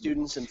 25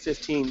 students and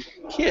 15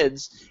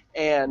 kids,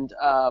 and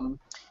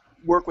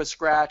work with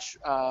Scratch,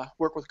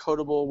 work with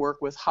Codable,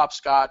 work with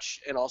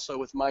Hopscotch, and also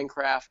with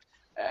Minecraft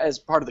as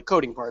part of the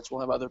coding parts.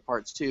 We'll have other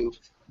parts too,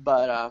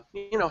 but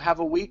have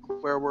a week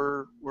where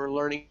we're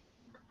learning,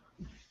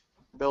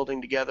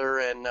 building together,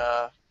 and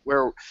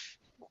where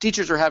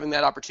teachers are having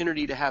that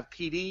opportunity to have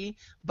PD,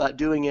 but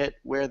doing it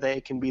where they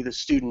can be the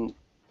student.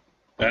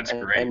 That's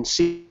great. And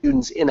see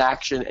students in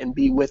action and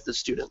be with the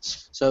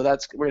students. So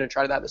we're going to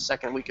try that the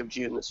second week of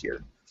June this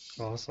year.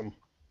 Awesome.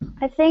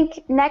 I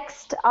think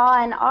next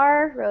on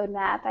our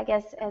roadmap, I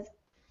guess,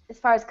 as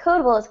far as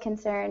Codable is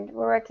concerned,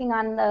 we're working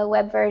on the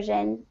web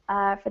version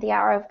for the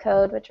Hour of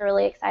Code, which we're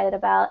really excited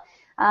about.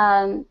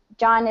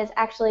 John is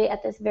actually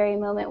at this very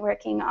moment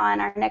working on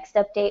our next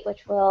update,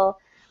 which will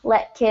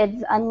let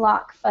kids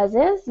unlock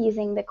fuzzes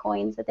using the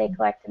coins that they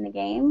collect in the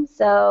game.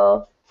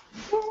 So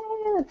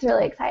that's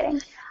really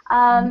exciting.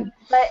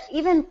 But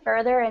even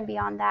further and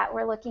beyond that,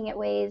 we're looking at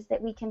ways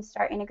that we can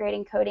start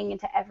integrating coding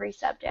into every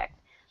subject,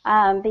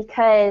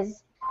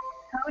 because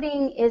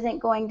coding isn't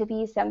going to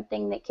be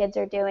something that kids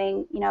are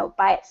doing,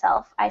 by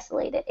itself,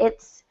 isolated.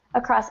 It's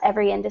across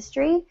every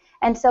industry,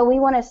 and so we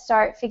want to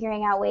start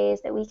figuring out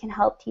ways that we can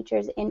help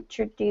teachers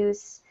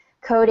introduce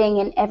coding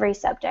in every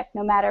subject,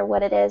 no matter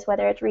what it is,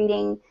 whether it's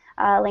reading,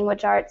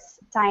 language arts,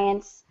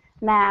 science,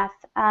 math,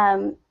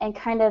 and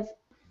kind of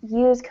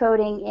use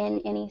coding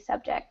in any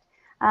subject.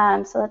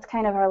 So that's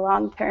kind of our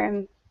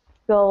long-term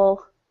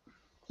goal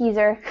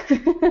teaser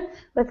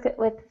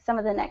with some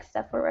of the next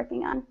stuff we're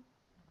working on.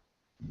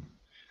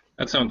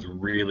 That sounds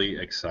really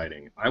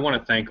exciting. I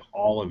want to thank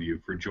all of you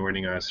for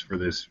joining us for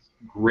this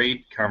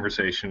great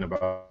conversation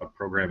about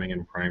programming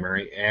in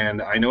primary,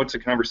 and I know it's a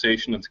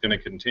conversation that's going to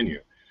continue.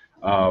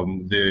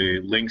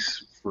 The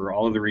links for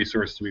all of the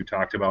resources we've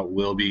talked about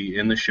will be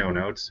in the show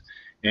notes,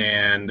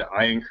 and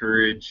I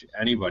encourage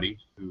anybody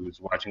who's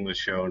watching the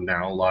show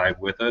now live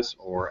with us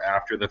or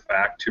after the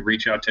fact to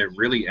reach out to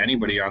really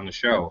anybody on the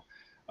show.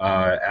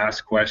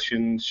 Ask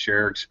questions,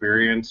 share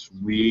experience.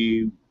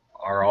 We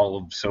are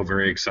all so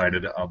very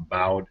excited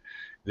about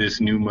this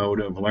new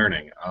mode of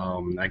learning.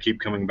 I keep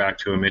coming back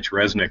to a Mitch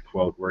Resnick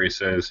quote where he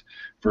says,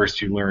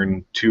 first you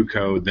learn to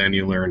code, then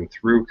you learn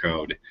through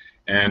code.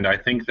 And I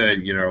think that,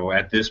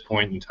 at this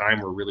point in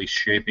time, we're really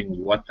shaping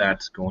what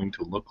that's going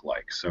to look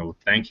like. So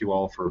thank you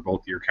all for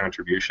both your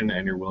contribution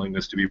and your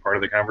willingness to be part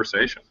of the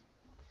conversation.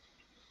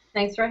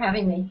 Thanks for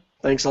having me.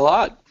 Thanks a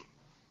lot.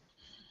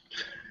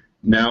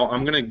 Now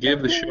I'm going to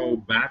give the show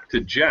back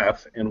to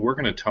Jeff, and we're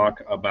going to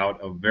talk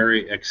about a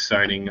very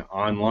exciting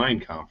online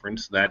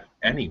conference that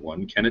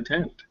anyone can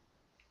attend.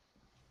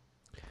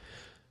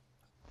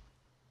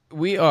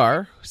 We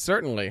are,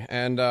 certainly,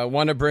 and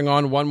want to bring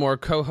on one more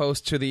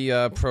co-host to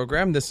the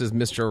program. This is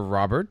Mr.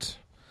 Robert,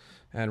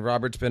 and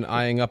Robert's been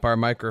eyeing up our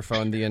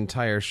microphone the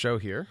entire show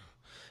here.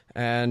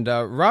 And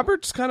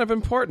Robert's kind of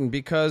important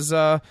because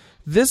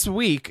this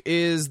week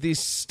is the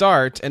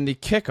start and the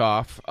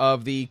kickoff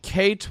of the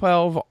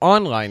K-12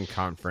 online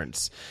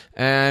conference.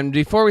 And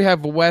before we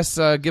have Wes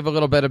give a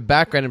little bit of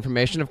background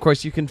information, of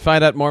course, you can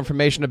find out more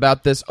information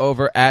about this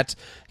over at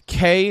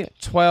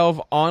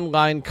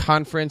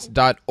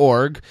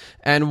K12onlineconference.org.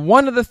 And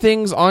one of the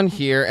things on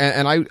here,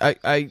 and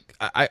I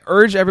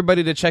urge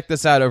everybody to check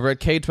this out over at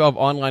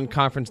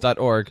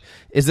K12onlineconference.org,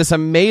 is this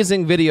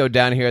amazing video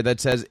down here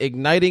that says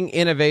Igniting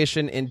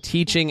Innovation in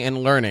Teaching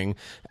and Learning.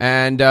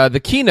 And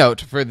the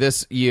keynote for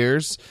this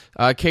year's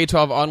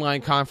K12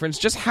 online conference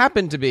just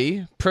happened to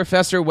be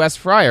Professor Wes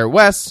Fryer.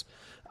 Wes,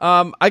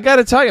 I got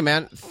to tell you,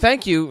 man,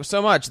 thank you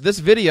so much. This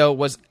video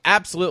was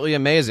absolutely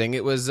amazing.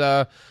 It was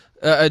a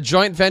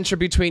joint venture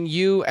between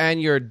you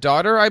and your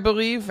daughter, I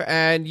believe,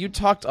 and you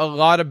talked a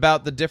lot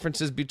about the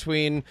differences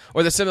between,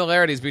 or the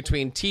similarities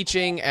between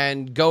teaching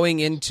and going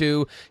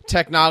into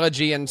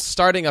technology and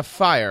starting a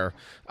fire.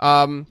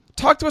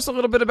 Talk to us a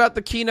little bit about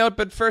the keynote,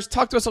 but first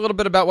talk to us a little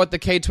bit about what the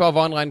K-12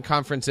 online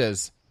conference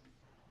is.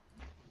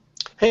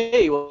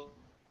 Hey, well,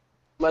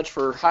 much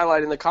for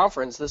highlighting the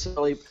conference. This is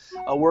really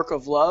a work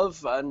of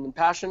love and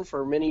passion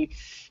for many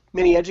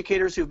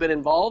educators who've been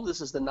involved.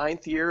 This is the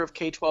 9th year of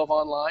K-12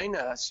 Online.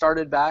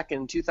 Started back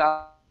in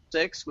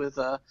 2006 with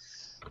a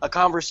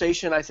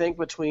conversation, I think,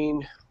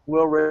 between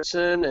Will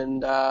Richardson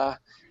and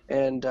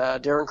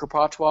Darren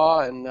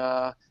Kropotwa and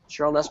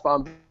Cheryl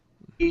Nussbaum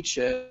Beach.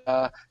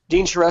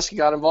 Dean Shareski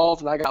got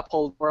involved, and I got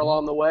pulled more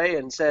along the way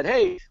and said,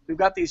 hey, we've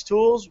got these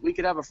tools. We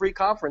could have a free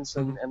conference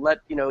and let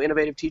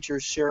innovative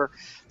teachers share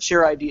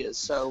ideas.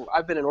 So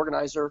I've been an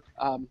organizer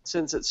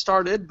since it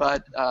started,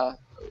 but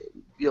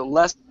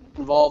less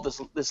involved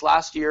this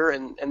last year,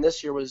 and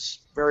this year was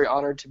very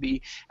honored to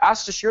be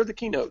asked to share the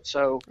keynote.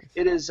 So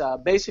it is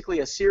basically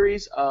a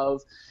series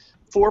of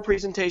 4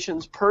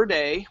 presentations per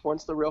day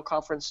once the real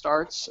conference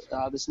starts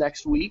this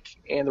next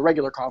week, and the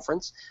regular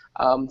conference,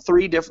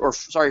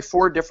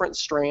 4 different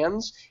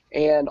strands,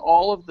 and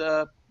all of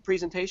the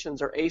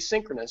presentations are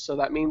asynchronous. So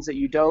that means that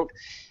you don't,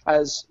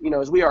 as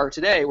we are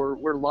today,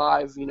 we're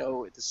live,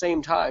 at the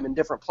same time in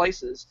different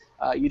places.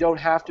 You don't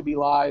have to be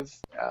live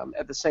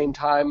at the same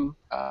time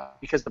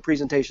because the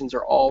presentations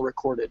are all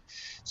recorded.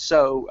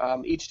 So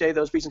each day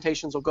those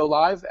presentations will go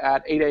live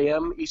at 8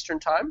 a.m. Eastern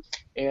Time.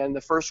 And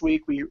the first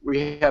week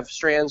we have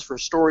strands for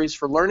stories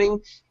for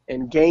learning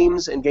and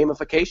games and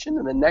gamification.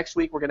 And then next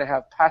week we're going to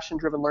have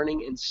passion-driven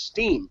learning in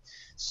STEAM.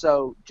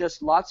 So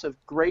just lots of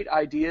great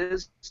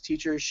ideas.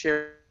 Teachers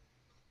share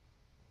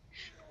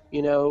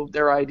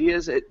their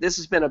ideas. This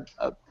has been a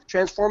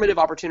transformative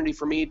opportunity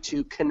for me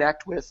to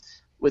connect with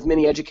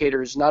many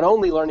educators, not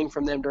only learning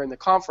from them during the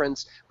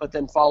conference, but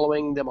then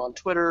following them on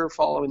Twitter,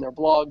 following their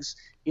blogs,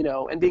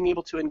 and being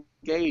able to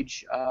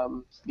engage.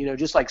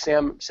 Just like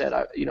Sam said,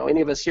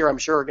 any of us here, I'm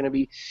sure, are going to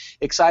be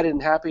excited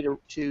and happy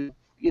to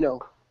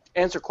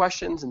answer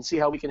questions and see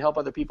how we can help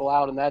other people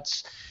out. And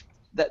that's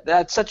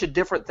such a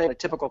different thing, a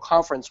typical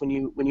conference when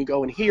you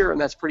go in here, and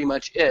that's pretty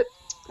much it.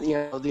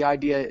 The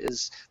idea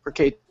is for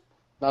K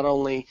not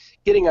only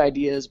getting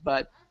ideas,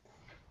 but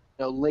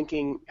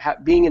linking,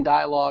 being in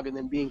dialogue, and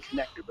then being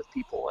connected with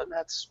people. And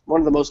that's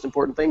one of the most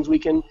important things we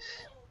can,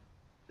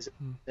 as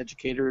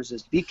educators,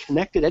 is be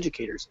connected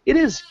educators. It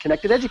is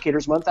Connected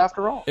Educators Month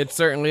after all. It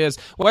certainly is.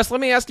 Wes,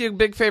 let me ask you a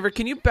big favor.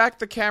 Can you back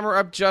the camera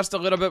up just a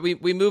little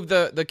bit? We moved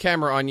the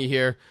camera on you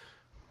here.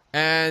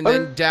 And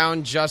then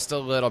down just a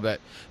little bit.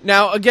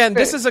 Now, again,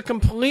 this is a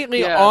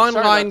completely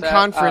online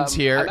conference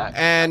here.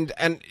 And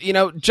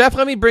Jeff,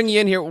 let me bring you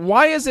in here.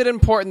 Why is it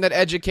important that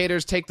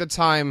educators take the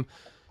time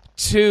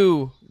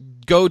to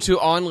go to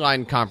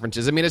online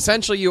conferences? I mean,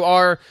 essentially you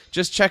are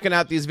just checking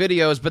out these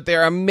videos, but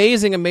they're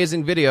amazing,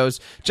 amazing videos.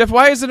 Jeff,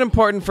 why is it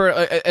important for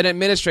an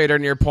administrator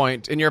in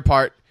your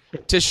part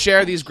to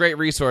share these great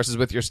resources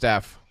with your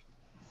staff?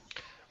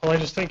 Well, I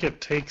just think it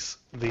takes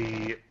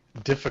the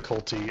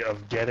difficulty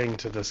of getting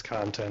to this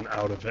content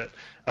out of it.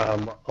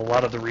 A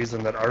lot of the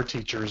reason that our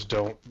teachers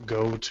don't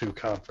go to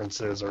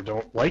conferences or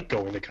don't like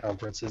going to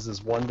conferences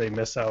is, one, they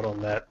miss out on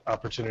that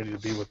opportunity to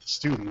be with the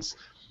students,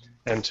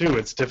 and two,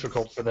 it's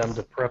difficult for them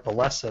to prep a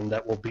lesson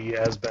that will be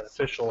as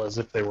beneficial as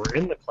if they were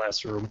in the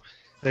classroom.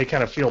 They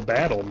kind of feel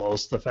bad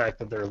almost, the fact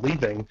that they're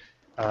leaving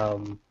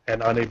and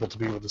unable to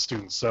be with the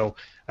students. So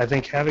I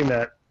think having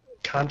that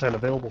content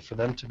available for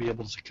them to be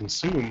able to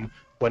consume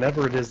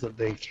whenever it is that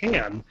they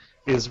can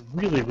is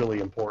really, really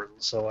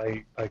important. So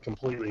I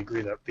completely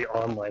agree that the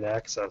online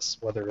access,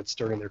 whether it's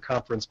during their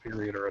conference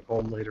period or at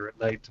home later at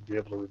night, to be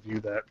able to review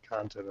that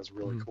content is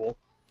really cool.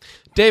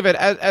 David,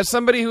 as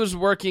somebody who's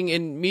working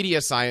in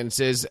media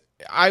sciences,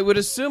 I would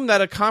assume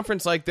that a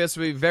conference like this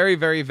would be very,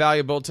 very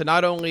valuable to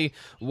not only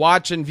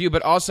watch and view,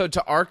 but also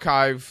to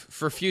archive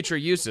for future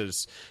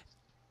uses.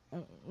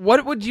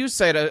 What would you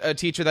say to a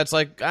teacher that's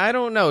like, I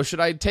don't know, should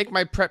I take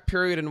my prep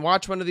period and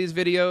watch one of these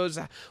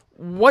videos?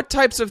 What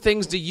types of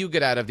things do you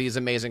get out of these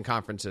amazing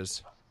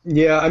conferences?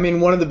 Yeah, I mean,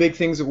 one of the big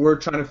things that we're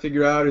trying to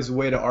figure out is a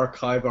way to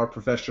archive our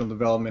professional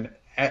development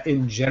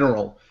in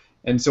general.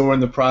 And so we're in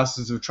the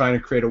process of trying to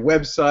create a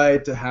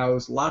website to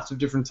house lots of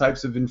different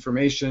types of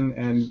information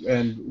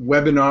and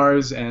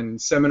webinars and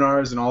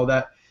seminars and all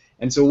that.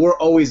 And so we're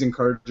always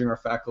encouraging our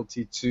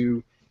faculty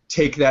to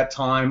take that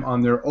time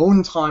on their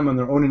own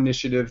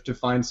initiative to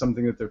find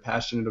something that they're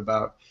passionate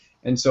about.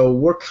 And so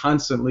we're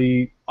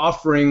constantly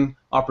offering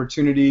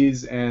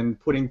opportunities and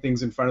putting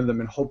things in front of them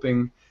and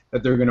hoping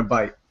that they're going to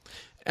bite.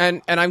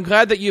 And I'm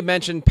glad that you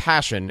mentioned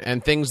passion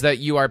and things that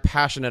you are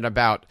passionate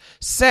about.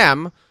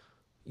 Sam,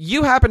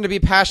 you happen to be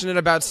passionate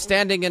about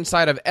standing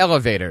inside of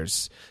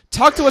elevators.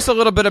 Talk to us a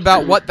little bit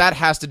about what that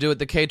has to do with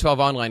the K-12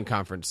 online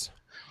conference.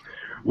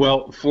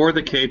 Well, for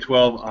the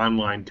K-12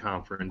 online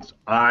conference,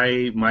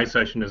 my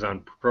session is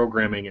on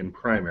programming in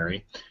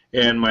primary,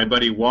 and my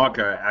buddy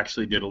Waka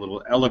actually did a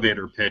little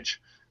elevator pitch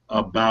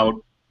about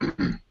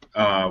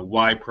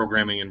why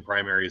programming in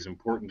primary is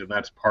important, and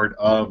that's part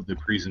of the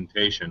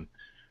presentation.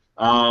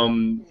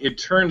 It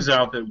turns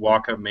out that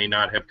Waka may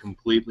not have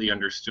completely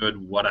understood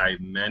what I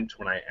meant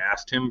when I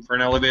asked him for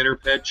an elevator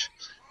pitch,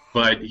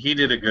 but he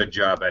did a good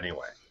job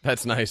anyway.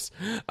 That's nice.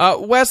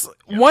 Wes,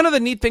 one of the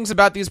neat things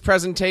about these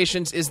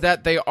presentations is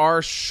that they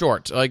are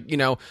short. Like,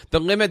 the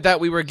limit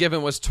that we were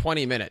given was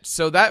 20 minutes.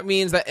 So that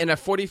means that in a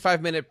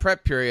 45-minute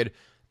prep period,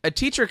 a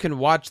teacher can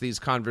watch these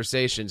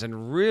conversations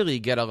and really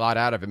get a lot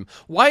out of them.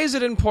 Why is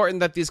it important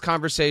that these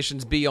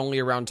conversations be only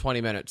around 20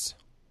 minutes?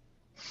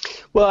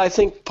 Well, I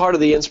think part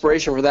of the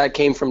inspiration for that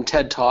came from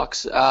TED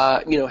Talks,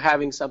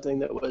 having something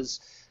that was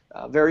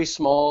very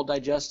small,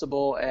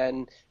 digestible,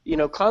 and,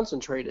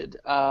 concentrated.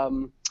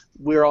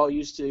 We're all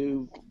used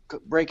to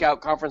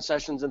breakout conference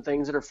sessions and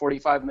things that are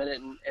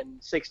 45-minute and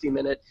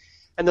 60-minute,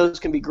 and those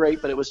can be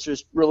great, but it was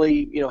just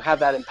really, have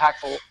that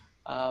impactful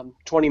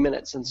 20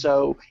 minutes. And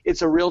so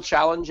it's a real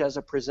challenge as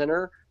a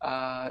presenter.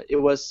 I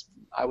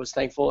was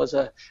thankful as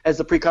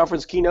the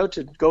pre-conference keynote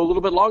to go a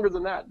little bit longer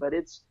than that, but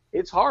it's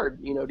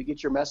hard, to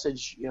get your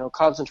message,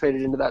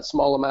 concentrated into that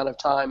small amount of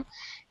time.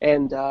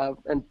 And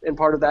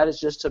part of that is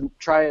just to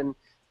try and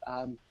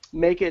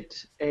make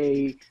it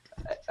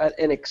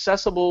an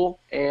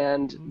accessible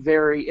and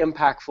very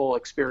impactful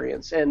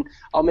experience. And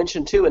I'll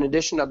mention, too, in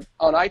addition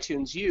on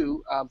iTunes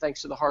U,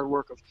 thanks to the hard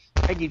work of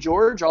Peggy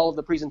George, all of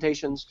the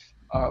presentations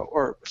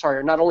are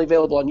not only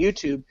available on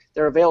YouTube,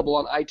 they're available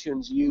on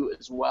iTunes U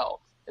as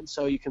well. And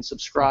so you can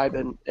subscribe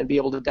and be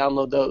able to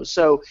download those.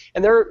 So,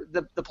 and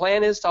the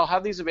plan is to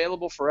have these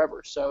available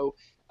forever. So,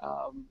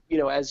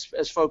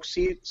 as folks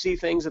see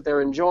things that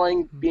they're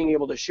enjoying, being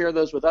able to share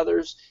those with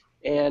others,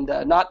 and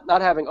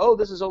not having,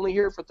 this is only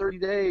here for 30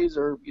 days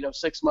or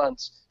 6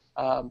 months.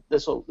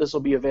 This will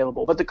be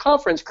available. But the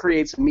conference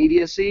creates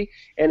immediacy,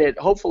 and it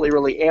hopefully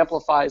really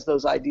amplifies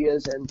those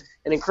ideas and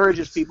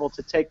encourages people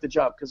to take the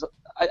jump. Because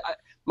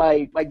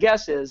my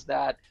guess is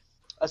that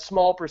a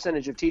small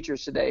percentage of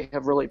teachers today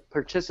have really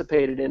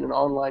participated in an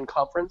online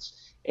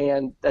conference,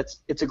 and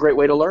it's a great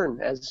way to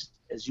learn, as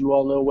you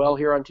all know well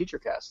here on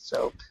TeacherCast.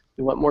 So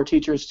we want more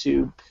teachers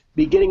to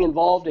be getting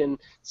involved in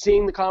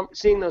seeing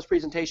those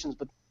presentations,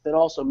 but then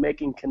also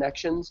making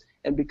connections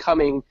and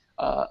becoming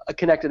a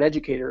connected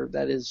educator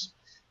that's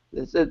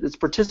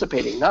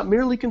participating, not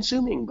merely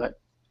consuming, but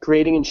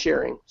creating and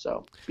sharing.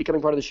 So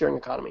becoming part of the sharing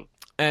economy.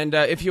 And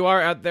if you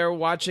are out there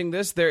watching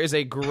this, there is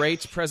a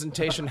great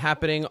presentation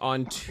happening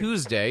on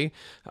Tuesday.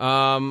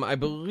 I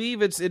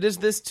believe it is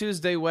this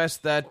Tuesday, Wes,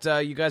 that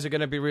you guys are going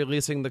to be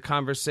releasing the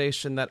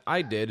conversation that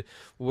I did,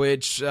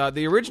 which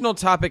the original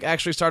topic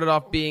actually started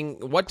off being,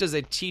 what does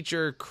a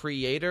teacher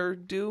creator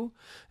do?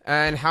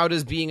 And how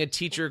does being a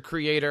teacher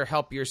creator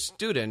help your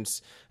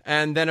students?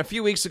 And then a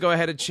few weeks ago, I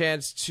had a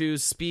chance to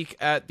speak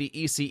at the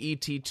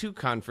ECET2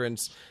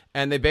 conference,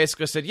 and they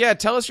basically said, yeah,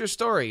 tell us your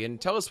story,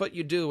 and tell us what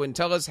you do, and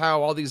tell us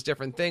how all these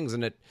different things.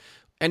 And it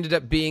ended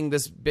up being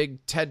this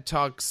big TED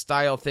Talk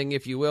style thing,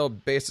 if you will,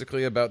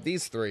 basically about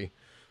these three.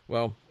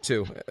 Well,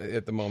 two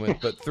at the moment,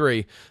 but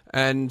three.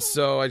 And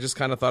so I just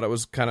kind of thought it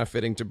was kind of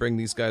fitting to bring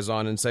these guys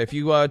on and say, if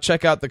you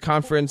check out the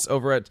conference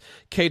over at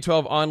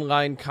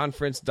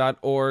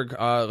K12onlineconference.org,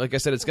 like I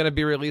said, it's going to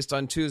be released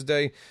on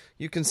Tuesday.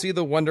 You can see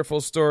the wonderful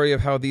story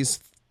of how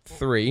these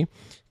three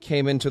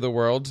came into the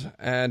world,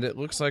 and it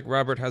looks like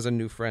Robert has a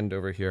new friend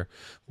over here.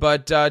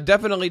 But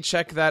definitely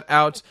check that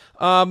out.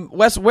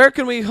 Wes, where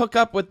can we hook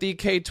up with the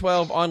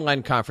K12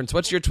 online conference?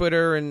 What's your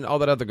Twitter and all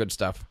that other good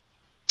stuff?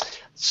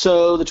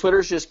 So the Twitter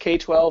is just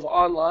K12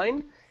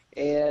 Online,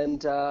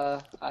 and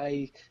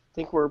I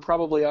think we're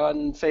probably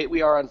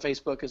we are on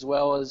Facebook as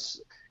well as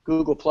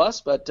Google+,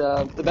 but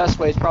the best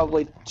way is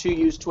probably to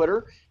use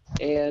Twitter.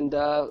 And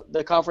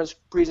the conference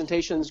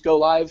presentations go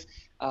live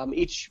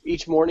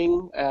each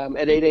morning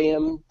at 8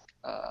 a.m.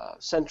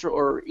 Central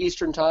or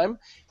Eastern time,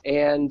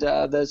 and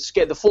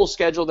the full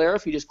schedule there.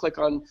 If you just click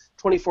on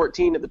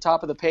 2014 at the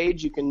top of the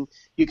page, you can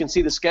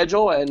see the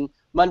schedule. And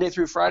Monday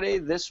through Friday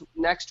this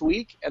next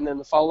week, and then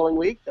the following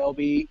week there'll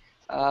be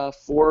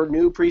 4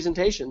 new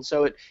presentations.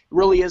 So it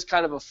really is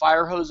kind of a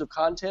fire hose of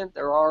content.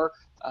 There are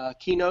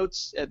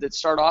keynotes that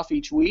start off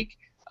each week,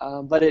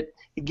 but it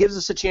gives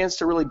us a chance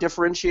to really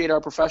differentiate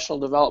our professional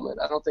development.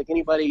 I don't think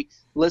anybody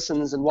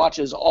listens and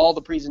watches all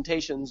the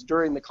presentations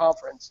during the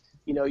conference.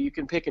 You know, you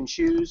can pick and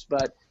choose,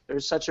 but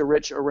there's such a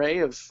rich array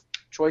of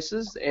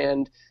choices,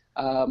 and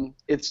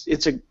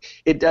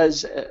it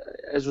does,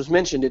 as was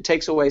mentioned, it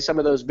takes away some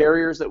of those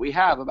barriers that we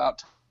have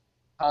about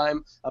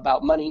time,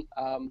 about money.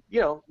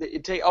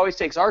 It always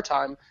takes our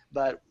time,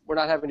 but we're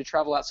not having to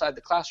travel outside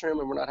the classroom,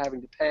 and we're not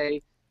having to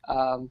pay.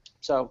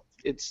 So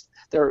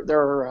there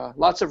are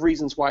lots of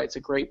reasons why it's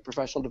a great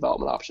professional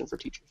development option for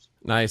teachers.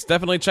 Nice.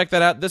 Definitely check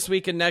that out this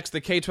week and next,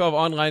 the K12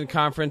 Online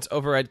Conference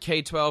over at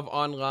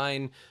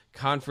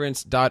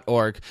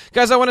K12onlineconference.org.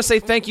 Guys, I want to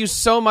say thank you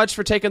so much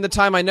for taking the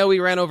time. I know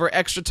we ran over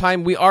extra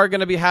time. We are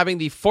going to be having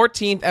the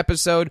 14th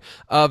episode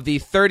of the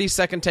 30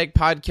 Second Take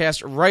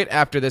podcast right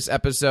after this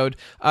episode.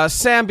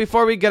 Sam,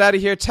 before we get out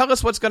of here, tell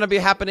us what's going to be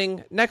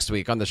happening next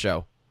week on the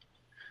show.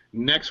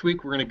 Next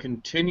week, we're going to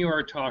continue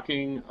our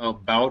talking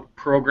about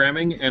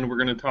programming, and we're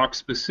going to talk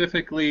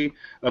specifically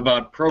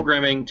about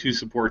programming to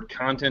support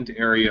content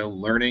area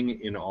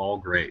learning in all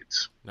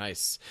grades.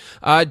 Nice.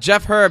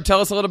 Jeff Herb, tell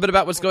us a little bit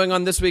about what's going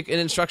on this week in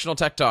Instructional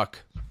Tech Talk.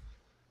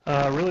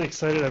 Really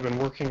excited. I've been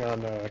working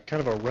on kind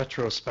of a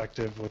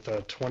retrospective with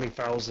a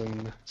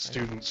 20,000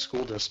 student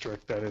school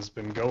district that has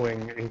been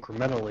going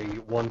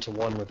incrementally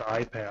one-to-one with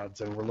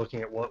iPads, and we're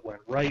looking at what went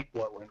right,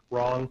 what went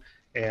wrong,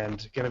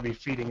 and going to be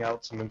feeding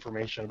out some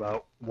information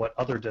about what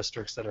other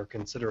districts that are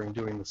considering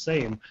doing the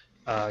same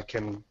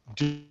can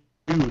do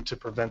to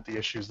prevent the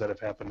issues that have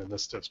happened in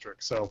this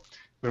district. So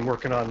I've been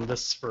working on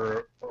this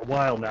for a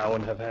while now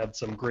and have had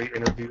some great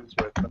interviews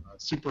with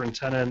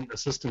superintendent,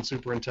 assistant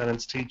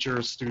superintendents,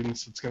 teachers,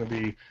 students. It's going to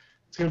be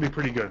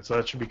pretty good. So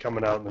that should be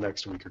coming out in the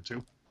next week or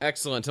two.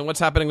 Excellent. And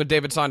what's happening with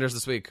David Saunders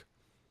this week?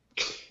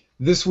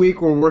 This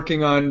week we're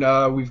working on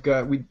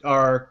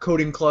our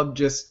coding club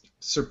just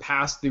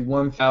surpassed the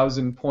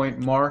 1,000 point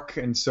mark,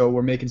 and so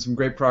we're making some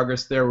great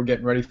progress there. We're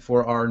getting ready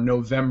for our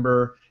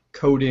November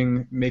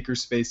coding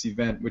makerspace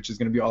event, which is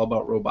going to be all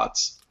about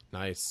robots.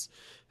 Nice.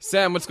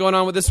 Sam, what's going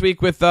on with this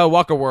week with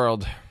Waka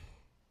World?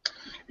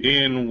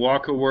 In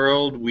Waka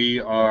World, we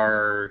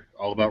are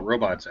all about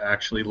robots.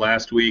 Actually,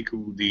 last week,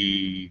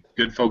 the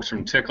good folks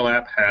from Tickle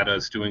App had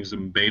us doing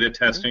some beta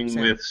testing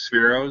with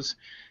Spheros,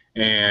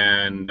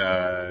 and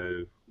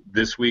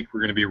this week,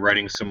 we're going to be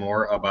writing some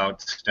more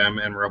about STEM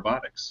and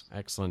robotics.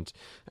 Excellent.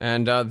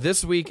 And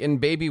this week in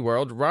Baby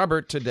World,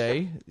 Robert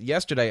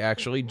yesterday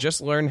actually,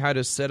 just learned how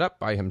to sit up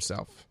by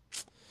himself.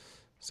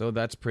 So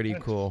that's pretty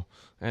cool.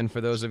 And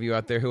for those of you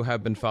out there who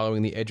have been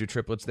following the Edu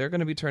Triplets, they're going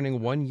to be turning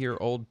 1 year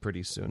old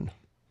pretty soon.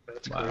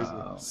 That's crazy.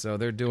 So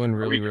they're doing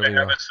really, really well. Are we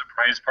going to have a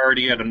surprise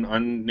party at an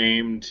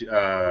unnamed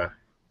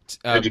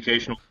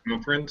educational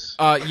conference?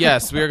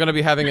 Yes, we are going to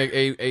be having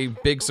a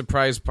big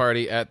surprise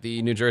party at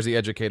the New Jersey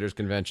Educators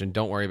Convention.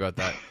 Don't worry about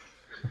that.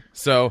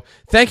 So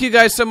thank you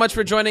guys so much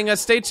for joining us.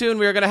 Stay tuned.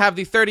 We are going to have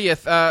the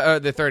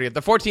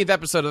 14th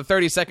episode of the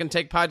 30 Second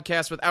Take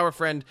podcast with our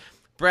friend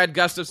Brad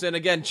Gustafson.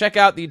 Again, check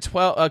out the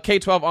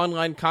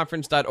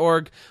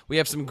K12onlineconference.org. We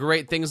have some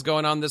great things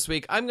going on this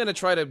week. I'm going to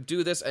try to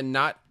do this and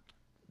not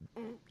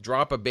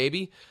drop a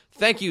baby.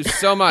 Thank you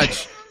so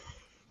much.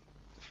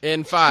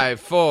 In 5,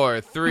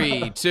 4,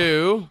 3,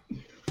 2...